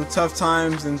through tough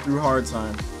times and through hard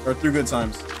times. Or through good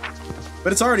times.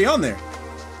 But it's already on there.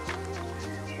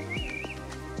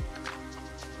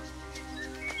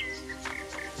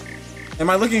 Am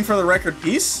I looking for the record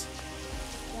piece?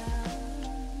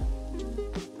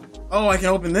 Oh, I can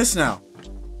open this now.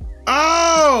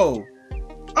 Oh!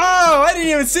 Oh, I didn't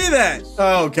even see that!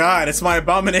 Oh god, it's my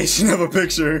abomination of a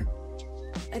picture.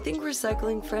 I think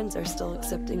recycling friends are still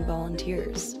accepting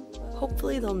volunteers.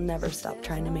 Hopefully they'll never stop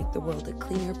trying to make the world a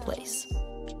cleaner place.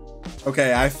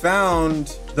 Okay, I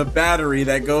found the battery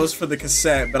that goes for the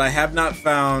cassette, but I have not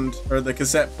found, or the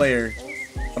cassette player,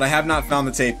 but I have not found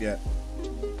the tape yet.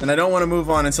 And I don't want to move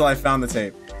on until I found the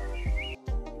tape.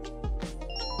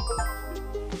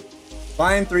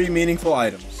 Find 3 meaningful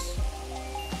items.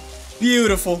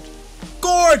 Beautiful.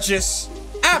 Gorgeous.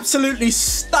 Absolutely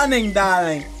stunning,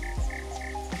 darling.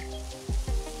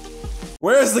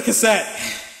 Where's the cassette?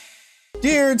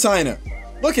 Dear Tina,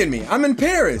 look at me. I'm in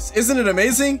Paris. Isn't it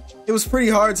amazing? It was pretty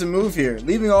hard to move here,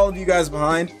 leaving all of you guys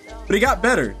behind, but it got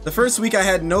better. The first week I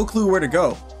had no clue where to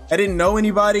go. I didn't know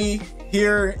anybody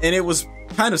here, and it was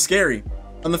kind of scary.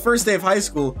 On the first day of high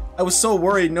school, I was so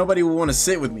worried nobody would want to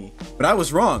sit with me, but I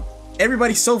was wrong.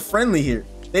 Everybody's so friendly here.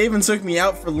 They even took me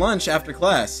out for lunch after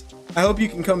class. I hope you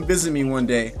can come visit me one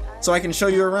day, so I can show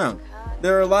you around.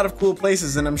 There are a lot of cool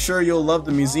places, and I'm sure you'll love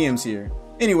the museums here.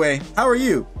 Anyway, how are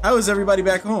you? How is everybody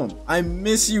back home? I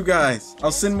miss you guys.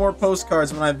 I'll send more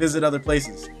postcards when I visit other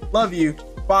places. Love you.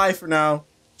 Bye for now.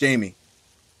 Jamie.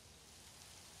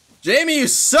 Jamie, you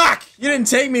suck! You didn't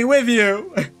take me with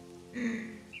you!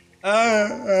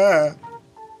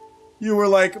 You were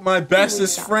like my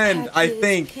bestest We've got friend, I patches,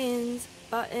 think. Pins,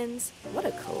 buttons. What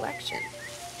a collection.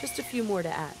 Just a few more to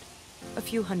add. A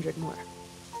few hundred more.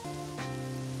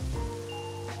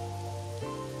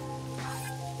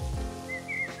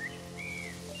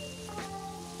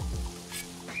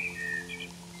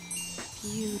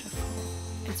 Beautiful.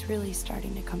 It's really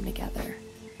starting to come together.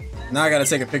 Now I gotta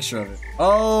take a picture of it.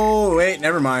 Oh, wait,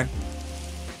 never mind.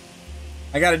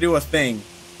 I gotta do a thing.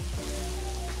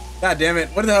 God damn it,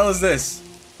 what the hell is this?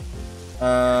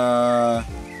 Oh,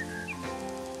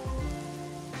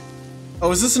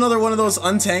 is this another one of those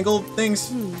untangled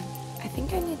things? I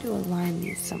think I need to align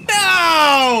these somehow.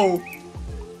 No!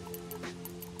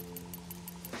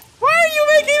 Why are you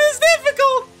making this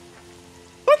difficult?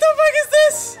 What the fuck is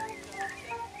this?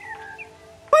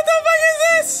 What the fuck is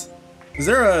this?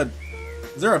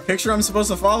 Is there a picture I'm supposed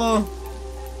to follow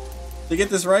to get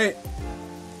this right?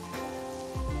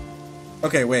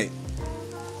 Okay, wait.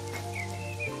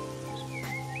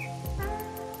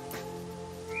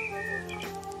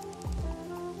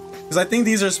 Because I think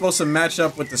these are supposed to match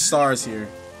up with the stars here.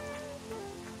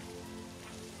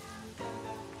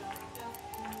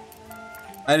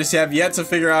 I just have yet to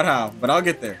figure out how, but I'll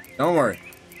get there. Don't worry.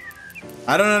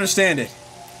 I don't understand it,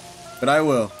 but I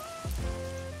will.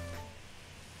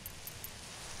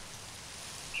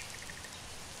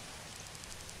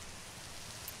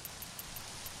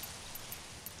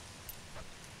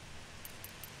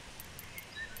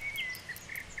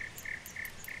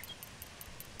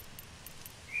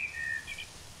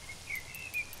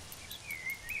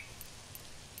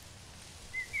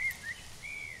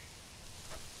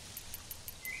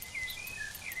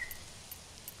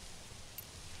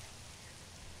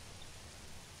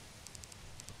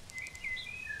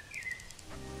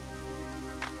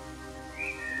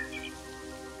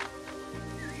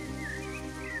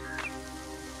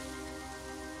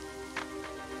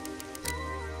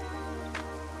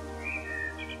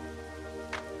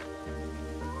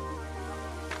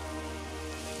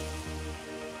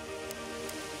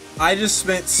 I just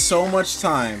spent so much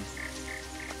time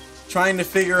trying to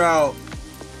figure out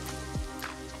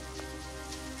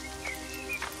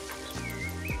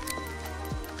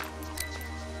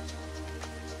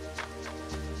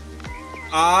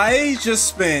I just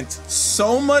spent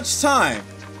so much time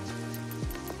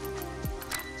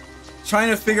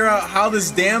trying to figure out how this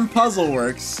damn puzzle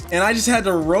works, and I just had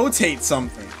to rotate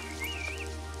something.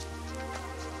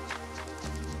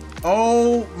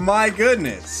 Oh my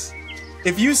goodness.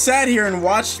 If you sat here and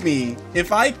watched me,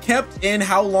 if I kept in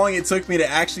how long it took me to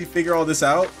actually figure all this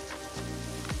out,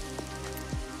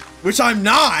 which I'm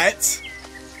not,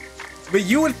 but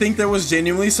you would think there was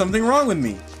genuinely something wrong with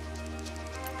me.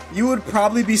 You would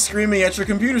probably be screaming at your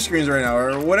computer screens right now,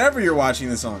 or whatever you're watching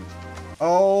this on.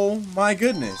 Oh my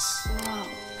goodness. Whoa.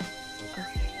 Okay.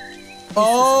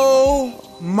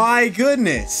 Oh my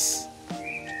goodness.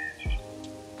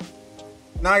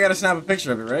 Now I gotta snap a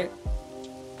picture of it, right?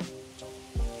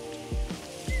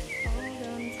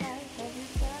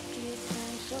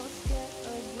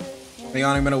 Hang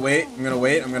on, I'm gonna wait,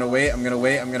 I'm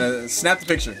gonna snap the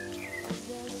picture.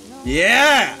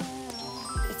 Yeah!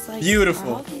 It's like, Beautiful.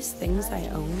 are all these things I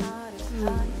own?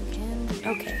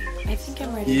 Okay, I think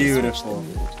I'm ready Beautiful. to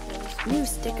switch the mood. New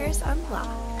stickers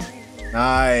unlocked.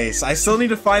 Nice. I still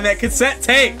need to find that cassette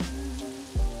tape.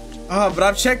 But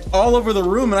I've checked all over the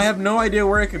room and I have no idea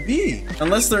where it could be.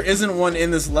 Unless there isn't one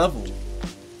in this level.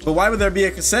 But why would there be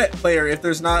a cassette player if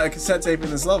there's not a cassette tape in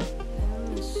this level?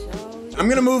 I'm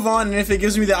gonna move on, and if it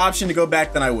gives me the option to go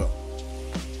back, then I will.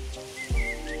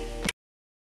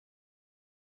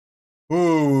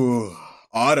 Ooh,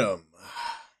 autumn.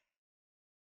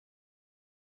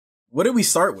 What did we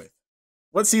start with?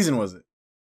 What season was it?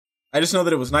 I just know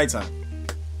that it was nighttime.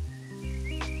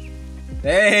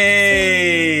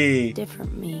 Hey!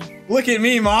 Different me. Look at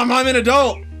me, Mom. I'm an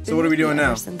adult. So what are we doing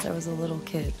now? Ever since I was a little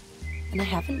kid, and I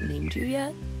haven't named you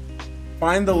yet.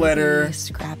 Find the letter. Maybe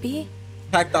Scrappy?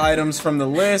 Pack the items from the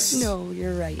list. No,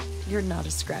 you're right. You're not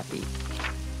a Scrappy.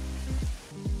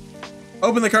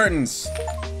 Open the curtains.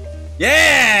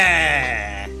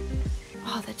 Yeah!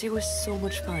 Oh, that day was so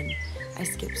much fun. I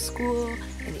skipped school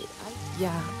and ate out.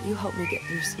 Yeah, you helped me get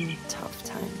through some tough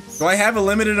times. Do I have a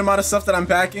limited amount of stuff that I'm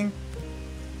packing?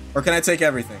 Or can I take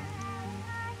everything?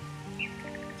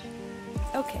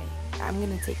 Okay, I'm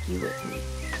gonna take you with me.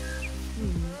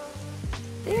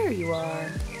 There you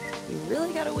are. You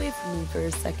really got away from me for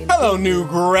a second. Hello, new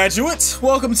graduates.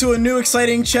 Welcome to a new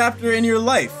exciting chapter in your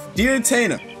life. Dear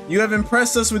Tana, you have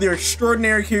impressed us with your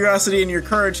extraordinary curiosity and your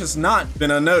courage has not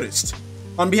been unnoticed.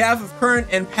 On behalf of current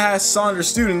and past Saunders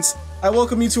students, I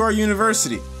welcome you to our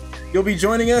university. You'll be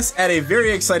joining us at a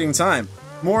very exciting time.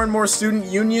 More and more student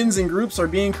unions and groups are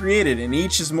being created, and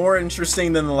each is more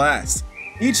interesting than the last.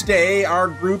 Each day,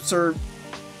 our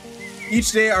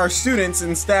students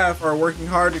and staff are working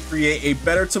hard to create a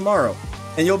better tomorrow,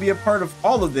 and you'll be a part of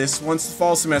all of this once the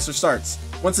fall semester starts.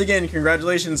 Once again,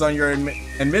 congratulations on your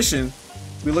admission.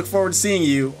 We look forward to seeing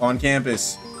you on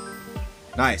campus.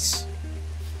 Nice.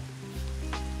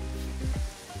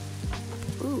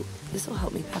 Ooh, this will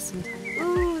help me pass some time.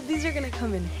 Ooh, these are gonna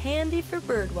come in handy for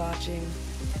bird watching.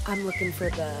 I'm looking for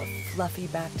the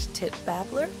fluffy-backed tit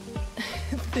babbler.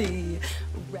 The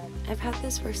red. I've had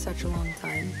this for such a long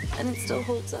time, and it still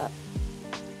holds up.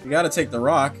 You gotta take the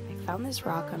rock. I found this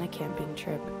rock on a camping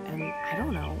trip, and I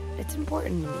don't know, it's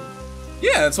important to me.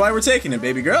 Yeah, that's why we're taking it,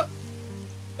 baby girl.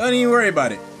 Don't even worry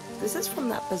about it. This is from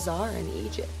that bazaar in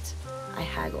Egypt. I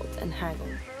haggled and haggled.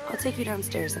 I'll take you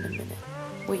downstairs in a minute.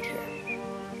 Wait here.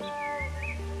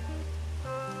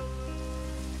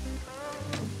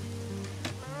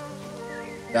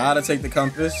 Gotta take the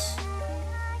compass.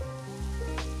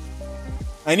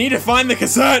 I need to find the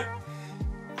cassette!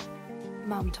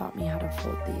 Mom taught me how to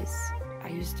fold these. I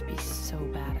used to be so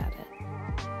bad at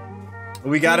it.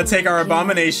 We gotta take our I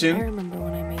abomination, remember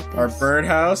when I made this. our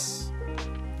birdhouse,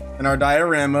 and our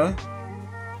diorama.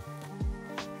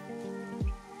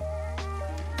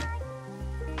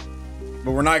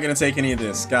 But we're not gonna take any of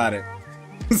this. Got it.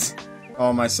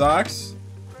 All my socks.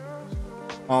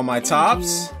 All my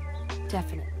tops. You.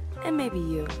 Definitely. And maybe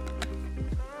you.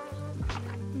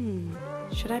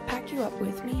 Should I pack you up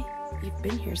with me? You've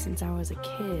been here since I was a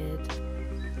kid.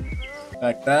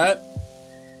 Pack that.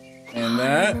 And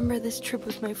that. I remember this trip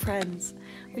with my friends.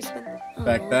 We spent.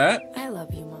 Back that. I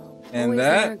love you, Mom. And Always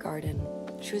that. in our garden.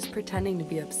 She was pretending to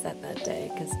be upset that day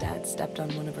because Dad stepped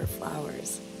on one of her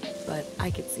flowers, but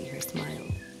I could see her smile.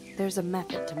 There's a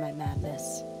method to my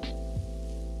madness.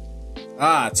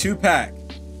 Ah, 2-pack.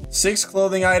 6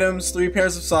 clothing items, 3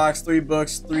 pairs of socks, 3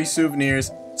 books, 3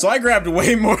 souvenirs. So I grabbed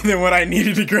way more than what I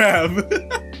needed to grab.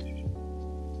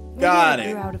 Got Maybe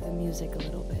I it. grew out of the music a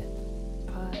little bit.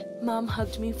 Mom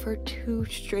hugged me for 2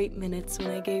 straight minutes when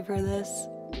I gave her this.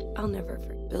 I'll never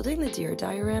forget. Building the deer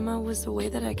diorama was the way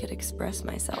that I could express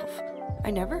myself.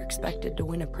 I never expected to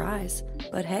win a prize,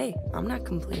 but hey, I'm not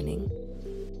complaining.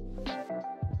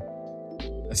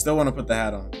 I still want to put the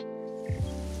hat on.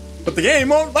 But the game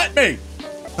won't let me!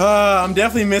 I'm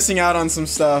definitely missing out on some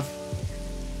stuff.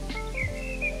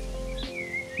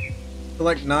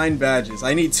 Collect 9 badges.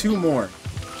 I need 2 more.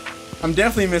 I'm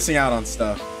definitely missing out on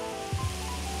stuff.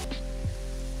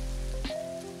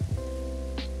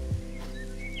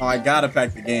 Oh, I gotta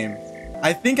pack the game.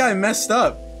 I think I messed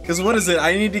up. Because what is it?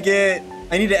 I need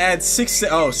to add 6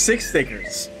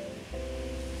 stickers.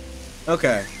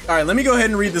 Okay. Alright, let me go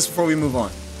ahead and read this before we move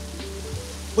on.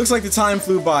 Looks like the time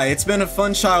flew by. It's been a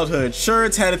fun childhood. Sure,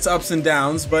 it's had its ups and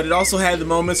downs, but it also had the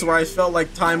moments where I felt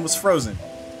like time was frozen.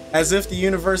 As if the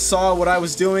universe saw what I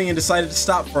was doing and decided to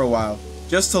stop for a while.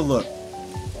 Just to look.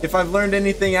 If I've learned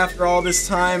anything after all this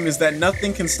time, is that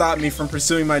nothing can stop me from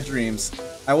pursuing my dreams.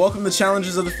 I welcome the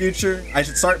challenges of the future. I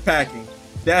should start packing.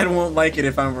 Dad won't like it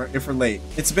if we're late.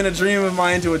 It's been a dream of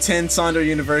mine to attend Sonder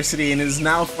University, and it is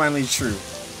now finally true.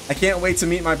 I can't wait to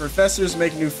meet my professors,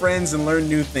 make new friends, and learn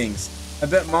new things. I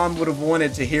bet Mom would have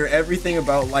wanted to hear everything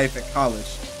about life at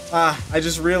college. I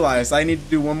just realized I need to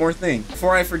do one more thing.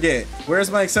 Before I forget,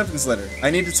 where's my acceptance letter? I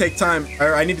need to take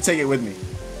it with me.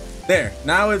 There,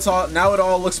 now it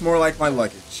all looks more like my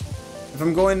luggage. If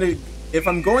I'm going to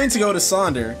go to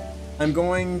Sonder, I'm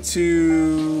going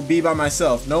to be by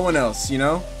myself, no one else, you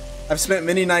know? I've spent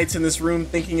many nights in this room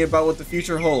thinking about what the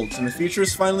future holds, and the future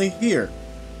is finally here.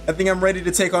 I think I'm ready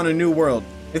to take on a new world.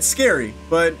 It's scary,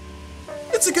 but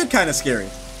it's a good kind of scary.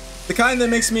 The kind that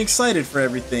makes me excited for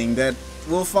everything that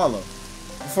will follow.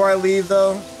 Before I leave,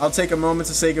 though, I'll take a moment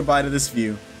to say goodbye to this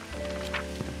view.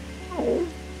 Oh.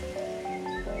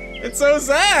 It's so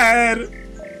sad!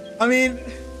 I mean,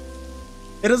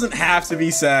 it doesn't have to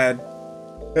be sad.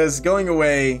 Because going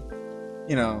away,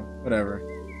 you know, whatever.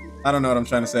 I don't know what I'm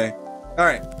trying to say.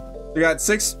 Alright, we got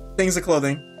 6 things of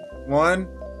clothing. 1,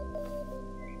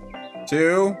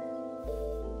 2,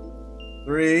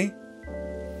 3,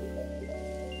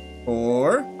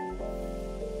 4,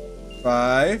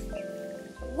 5.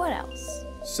 What else?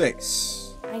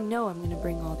 6. I know I'm gonna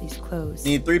bring all these clothes.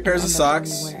 Need 3 pairs of End up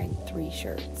socks. only wearing 3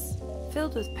 shirts,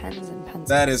 filled with pens and pencils.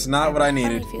 That is not what I needed.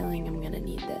 I have a funny feeling I'm gonna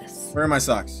need this. Where are my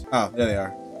socks? Oh, there they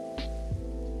are.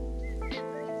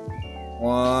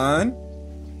 1,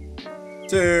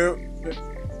 2,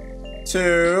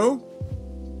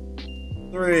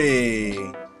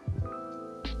 3.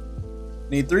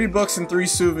 Need 3 books and 3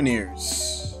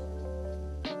 souvenirs.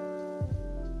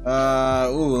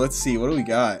 Ooh, let's see. What do we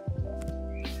got?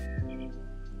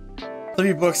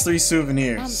 3 books, 3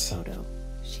 souvenirs. Mom's photo.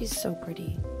 She's so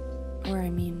pretty. Or I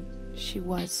mean, she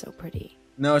was so pretty.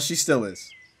 No, she still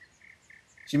is.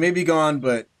 She may be gone,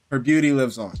 but her beauty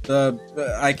lives on.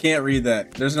 I can't read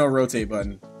that. There's no rotate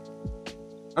button.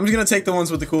 I'm just gonna take the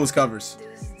ones with the coolest covers.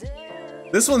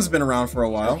 This one's been around for a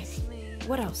while.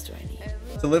 What else do I need?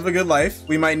 To live a good life.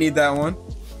 We might need that one.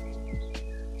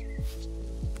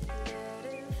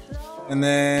 And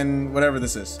then whatever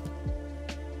this is.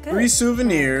 Good. 3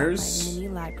 souvenirs. I've got my mini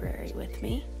library with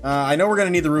me. I know we're gonna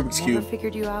need the Rubik's Never Cube.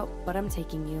 figured you out, but I'm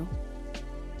taking you.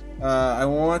 I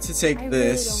want to take I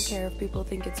this. really don't care if people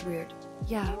think it's weird.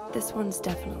 Yeah, this one's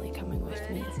definitely coming with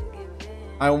me.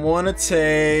 I want to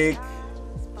take...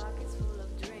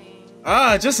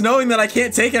 just knowing that I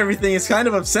can't take everything is kind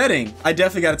of upsetting. I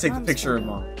definitely got to take the Mom's picture of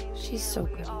photo. Mom. She's so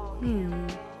pretty.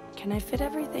 Can I fit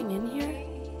everything in here?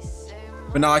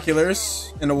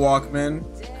 Binoculars and a Walkman.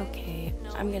 Okay,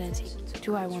 I'm gonna take...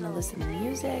 Do I want to listen to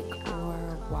music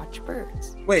or watch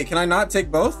birds? Wait, can I not take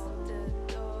both?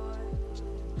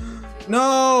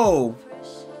 No!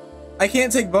 I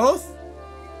can't take both?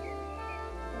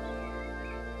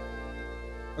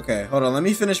 Okay, hold on. Let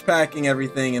me finish packing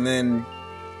everything and then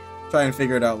try and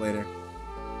figure it out later.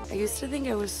 I used to think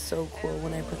I was so cool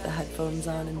when I put the headphones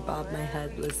on and bobbed my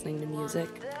head listening to music.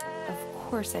 Of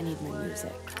course I need my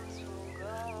music.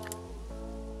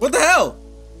 What the hell?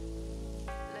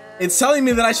 It's telling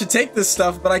me that I should take this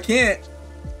stuff, but I can't.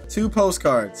 2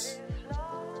 postcards.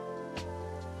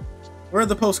 Where are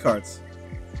the postcards?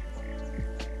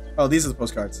 Oh, these are the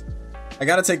postcards. I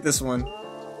gotta take this one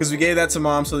because we gave that to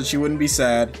Mom so that she wouldn't be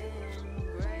sad.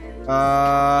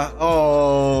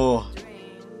 Oh.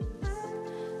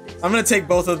 I'm gonna take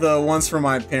both of the ones for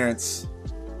my parents.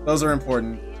 Those are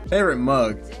important. Favorite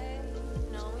mug.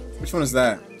 Which one is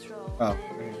that? Oh.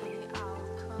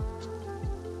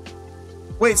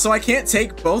 Wait, so I can't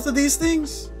take both of these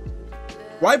things?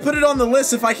 Why put it on the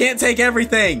list if I can't take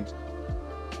everything?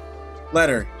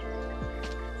 Letter.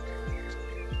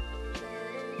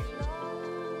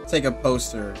 Take a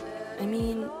poster. I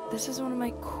mean, this is one of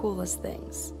my coolest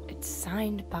things. It's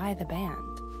signed by the band.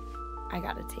 I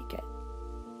gotta take it.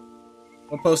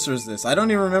 What poster is this? I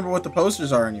don't even remember what the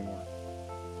posters are anymore.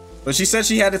 But she said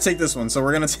she had to take this one, so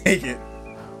we're gonna take it.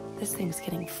 This thing's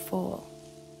getting full.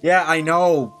 Yeah, I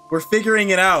know. We're figuring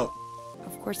it out.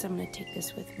 Of course I'm gonna take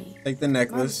this with me. Take the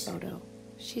necklace. Mom's photo.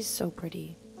 She's so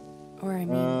pretty. Or I mean,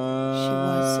 she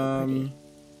was so pretty.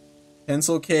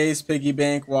 Pencil case, piggy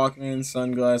bank, Walkman,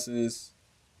 sunglasses,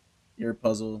 ear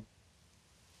puzzle.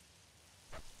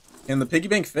 Can the piggy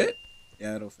bank fit?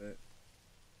 Yeah, it'll fit.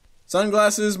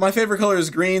 Sunglasses. My favorite color is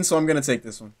green, so I'm gonna take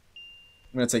this one.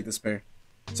 I'm gonna take this pair.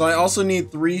 So I also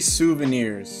need 3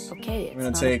 souvenirs. Okay, it's I'm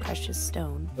gonna not take a precious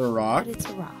stone. the rock. But it's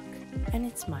a rock. And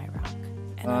it's my rock.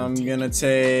 And I'm gonna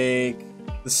take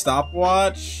the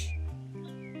stopwatch.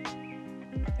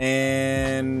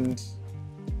 And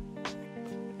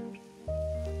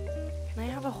Can I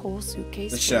have a whole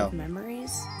suitcase the full shell. of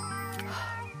memories?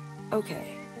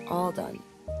 Okay, all done.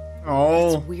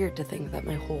 oh, It's weird to think that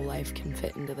my whole life can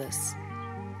fit into this.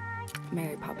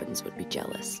 Mary Poppins would be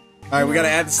jealous. all right, we gotta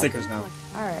add the stickers now.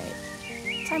 Alright,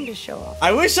 time to show off.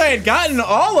 I wish I had gotten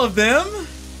all of them.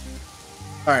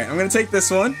 All right, I'm gonna take this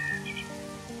one.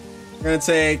 I'm gonna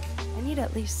take I need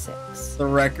at least 6. the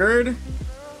record.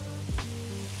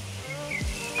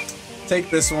 Take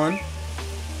this one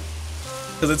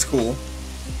because it's cool.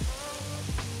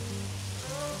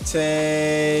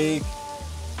 Take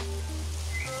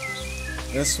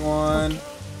this one. Okay,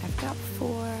 I've got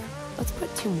 4. Let's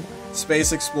put 2 more.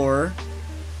 Space Explorer.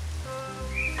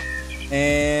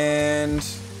 And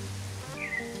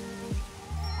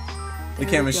the There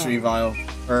chemistry we go. vial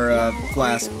or Now,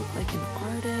 flask. either look like an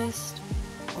artist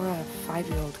or a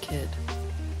 5-year-old kid.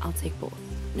 I'll take both.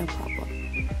 No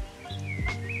problem.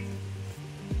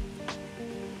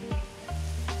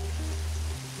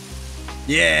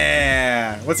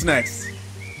 Yeah. What's next?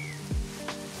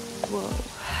 Whoa.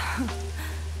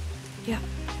 Yeah,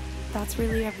 that's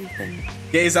really everything.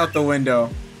 Gaze out the window.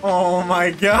 Oh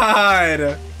my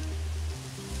god.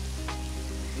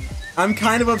 I'm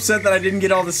kind of upset that I didn't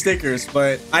get all the stickers,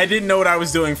 but I didn't know what I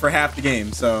was doing for half the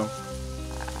game, so.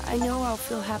 I know I'll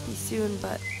feel happy soon,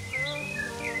 but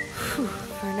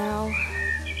for now,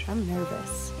 I'm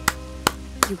nervous.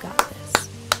 You got this.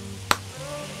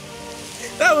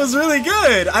 That was really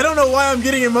good. I don't know why I'm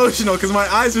getting emotional because my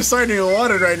eyes are starting to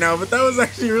water right now, but that was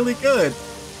actually really good.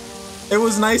 It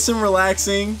was nice and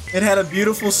relaxing. It had a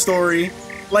beautiful story.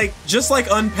 Like, just like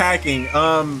unpacking.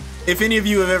 If any of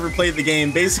you have ever played the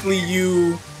game, basically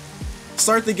you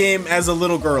start the game as a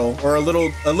little girl or a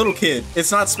little kid.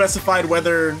 It's not specified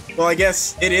whether, well, I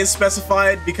guess it is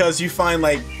specified because you find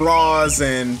like bras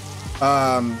and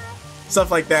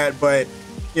stuff like that, but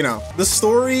you know, the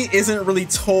story isn't really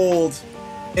told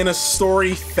in a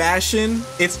story fashion.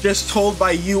 It's just told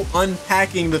by you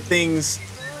unpacking the things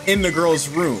in the girl's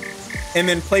room and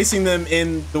then placing them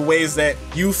in the ways that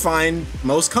you find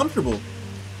most comfortable.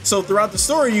 So throughout the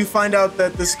story, you find out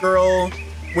that this girl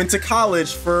went to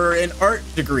college for an art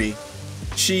degree.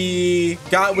 She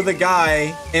got with a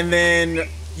guy, and then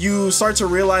you start to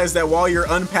realize that while you're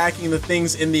unpacking the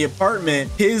things in the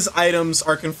apartment, his items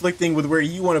are conflicting with where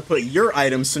you want to put your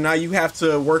items. So now you have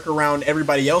to work around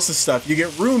everybody else's stuff. You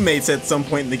get roommates at some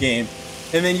point in the game,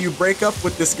 and then you break up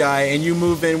with this guy and you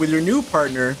move in with your new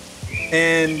partner,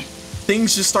 and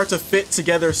things just start to fit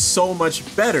together so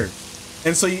much better.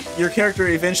 And so your character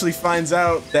eventually finds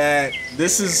out that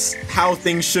this is how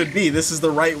things should be. This is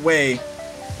the right way.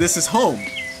 This is home.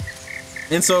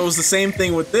 And so it was the same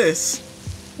thing with this,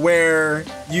 where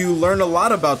you learn a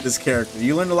lot about this character.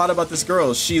 You learn a lot about this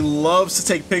girl. She loves to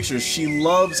take pictures. She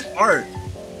loves art.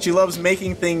 She loves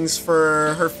making things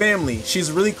for her family.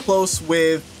 She's really close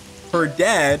with her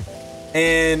dad,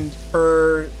 and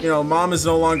her, you know, mom is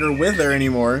no longer with her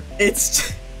anymore.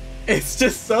 It's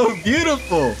just so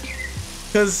beautiful,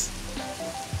 because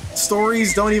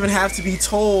stories don't even have to be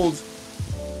told.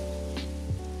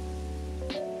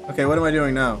 Okay, what am I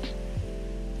doing now?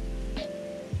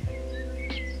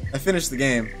 I finished the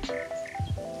game.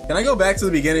 Can I go back to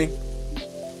the beginning?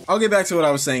 I'll get back to what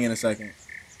I was saying in a second.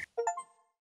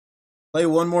 Play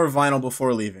one more vinyl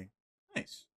before leaving.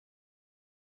 Nice.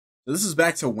 So this is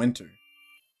back to winter.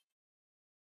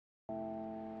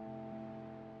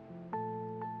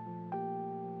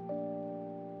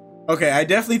 Okay, I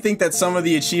definitely think that some of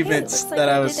the achievements like that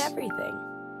I did everything.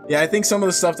 Yeah, I think some of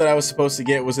the stuff that I was supposed to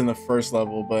get was in the first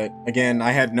level, but again,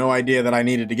 I had no idea that I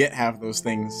needed to get half those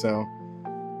things, so.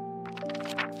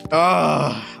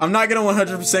 I'm not gonna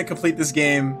 100% complete this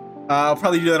game. I'll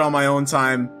probably do that on my own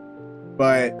time.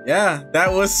 But yeah,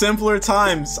 that was Simpler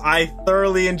Times. I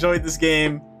thoroughly enjoyed this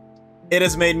game. It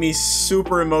has made me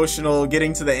super emotional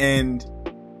getting to the end.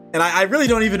 And I really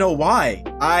don't even know why.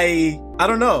 I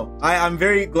don't know. I'm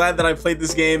very glad that I played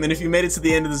this game, and if you made it to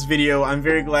the end of this video, I'm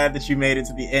very glad that you made it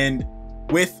to the end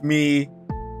with me.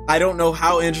 I don't know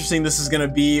how interesting this is gonna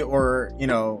be, or, you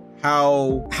know,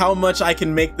 how much I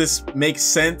can make this make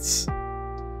sense.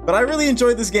 But I really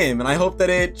enjoyed this game, and I hope that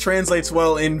it translates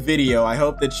well in video. I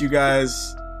hope that you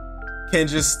guys can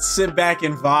just sit back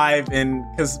and vibe, and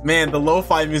because man, the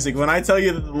lo-fi music, when I tell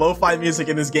you that the lo-fi music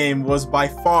in this game was by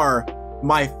far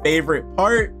my favorite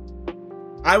part,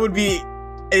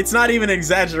 it's not even an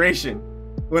exaggeration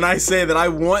when I say that I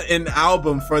want an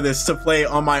album for this to play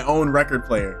on my own record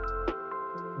player.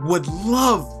 Would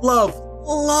love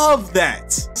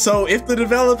that. So if the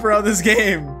developer of this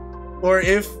game, or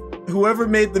if whoever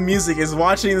made the music is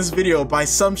watching this video by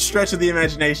some stretch of the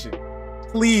imagination,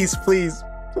 please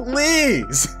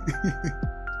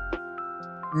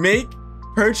make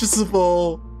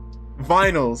purchasable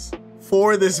vinyls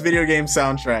for this video game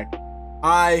soundtrack.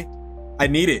 I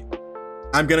need it.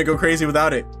 I'm gonna go crazy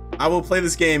without it. I will play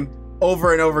this game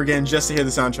over and over again just to hear the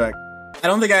soundtrack. I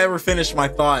don't think I ever finished my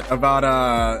thought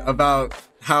about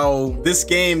how this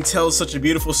game tells such a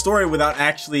beautiful story without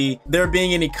actually there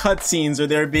being any cutscenes or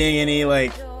there being any,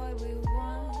 like,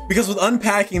 because with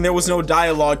Unpacking there was no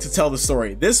dialogue to tell the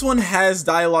story. This one has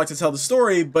dialogue to tell the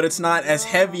story, but it's not as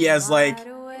heavy as, like,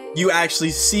 you actually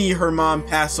see her mom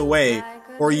pass away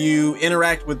or you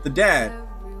interact with the dad.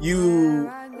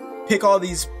 You pick all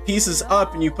these pieces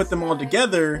up and you put them all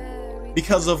together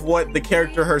because of what the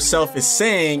character herself is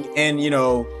saying, and, you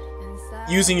know,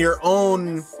 using your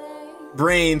own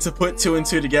brain to put two and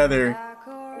two together.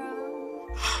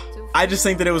 I just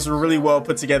think that it was a really well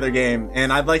put together game,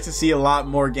 and I'd like to see a lot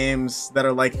more games that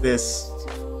are like this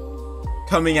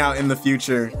coming out in the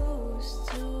future.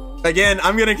 Again,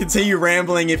 I'm gonna continue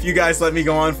rambling if you guys let me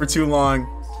go on for too long.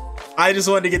 I just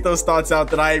wanted to get those thoughts out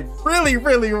that I really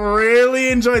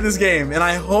enjoyed this game, and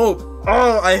I hope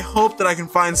that I can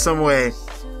find some way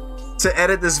to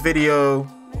edit this video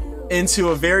into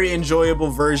a very enjoyable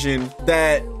version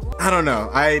that, I don't know,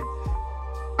 I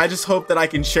just hope that I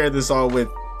can share this with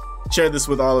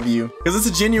all of you, because it's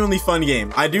a genuinely fun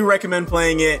game. I do recommend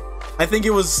playing it. I think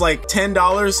it was like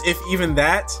 $10, if even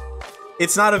that.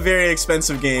 It's not a very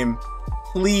expensive game.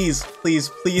 Please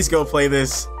go play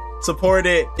this. Support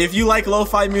it. If you like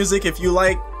lo-fi music, if you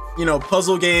like, you know,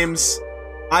 puzzle games,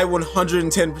 I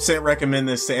 110% recommend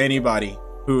this to anybody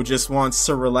who just wants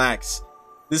to relax.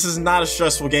 This is not a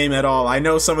stressful game at all. I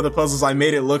know some of the puzzles I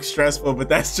made it look stressful, but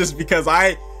that's just because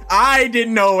I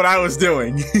didn't know what I was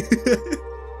doing.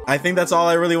 I think that's all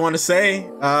I really want to say.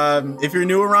 If you're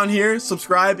new around here,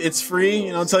 subscribe. It's free.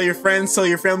 You know, tell your friends, tell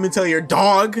your family, tell your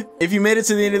dog. If you made it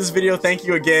to the end of this video, thank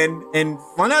you again. And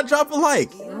why not drop a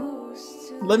like?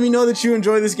 Let me know that you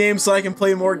enjoy this game so I can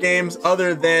play more games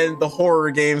other than the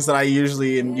horror games that I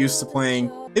usually am used to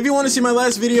playing. If you want to see my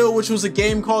last video, which was a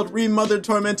game called Remothered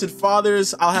Tormented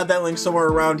Fathers, I'll have that link somewhere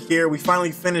around here. We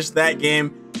finally finished that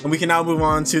game, and we can now move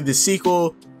on to the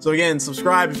sequel. So again,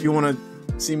 subscribe if you want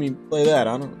to see me play that.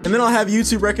 I don't know. And then I'll have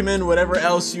YouTube recommend whatever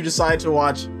else you decide to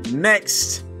watch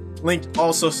next. Linked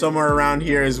also somewhere around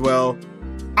here as well.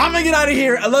 I'm gonna get out of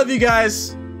here. I love you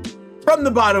guys from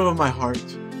the bottom of my heart.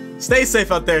 Stay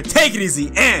safe out there, take it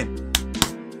easy, and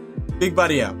Big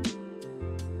Buddy out.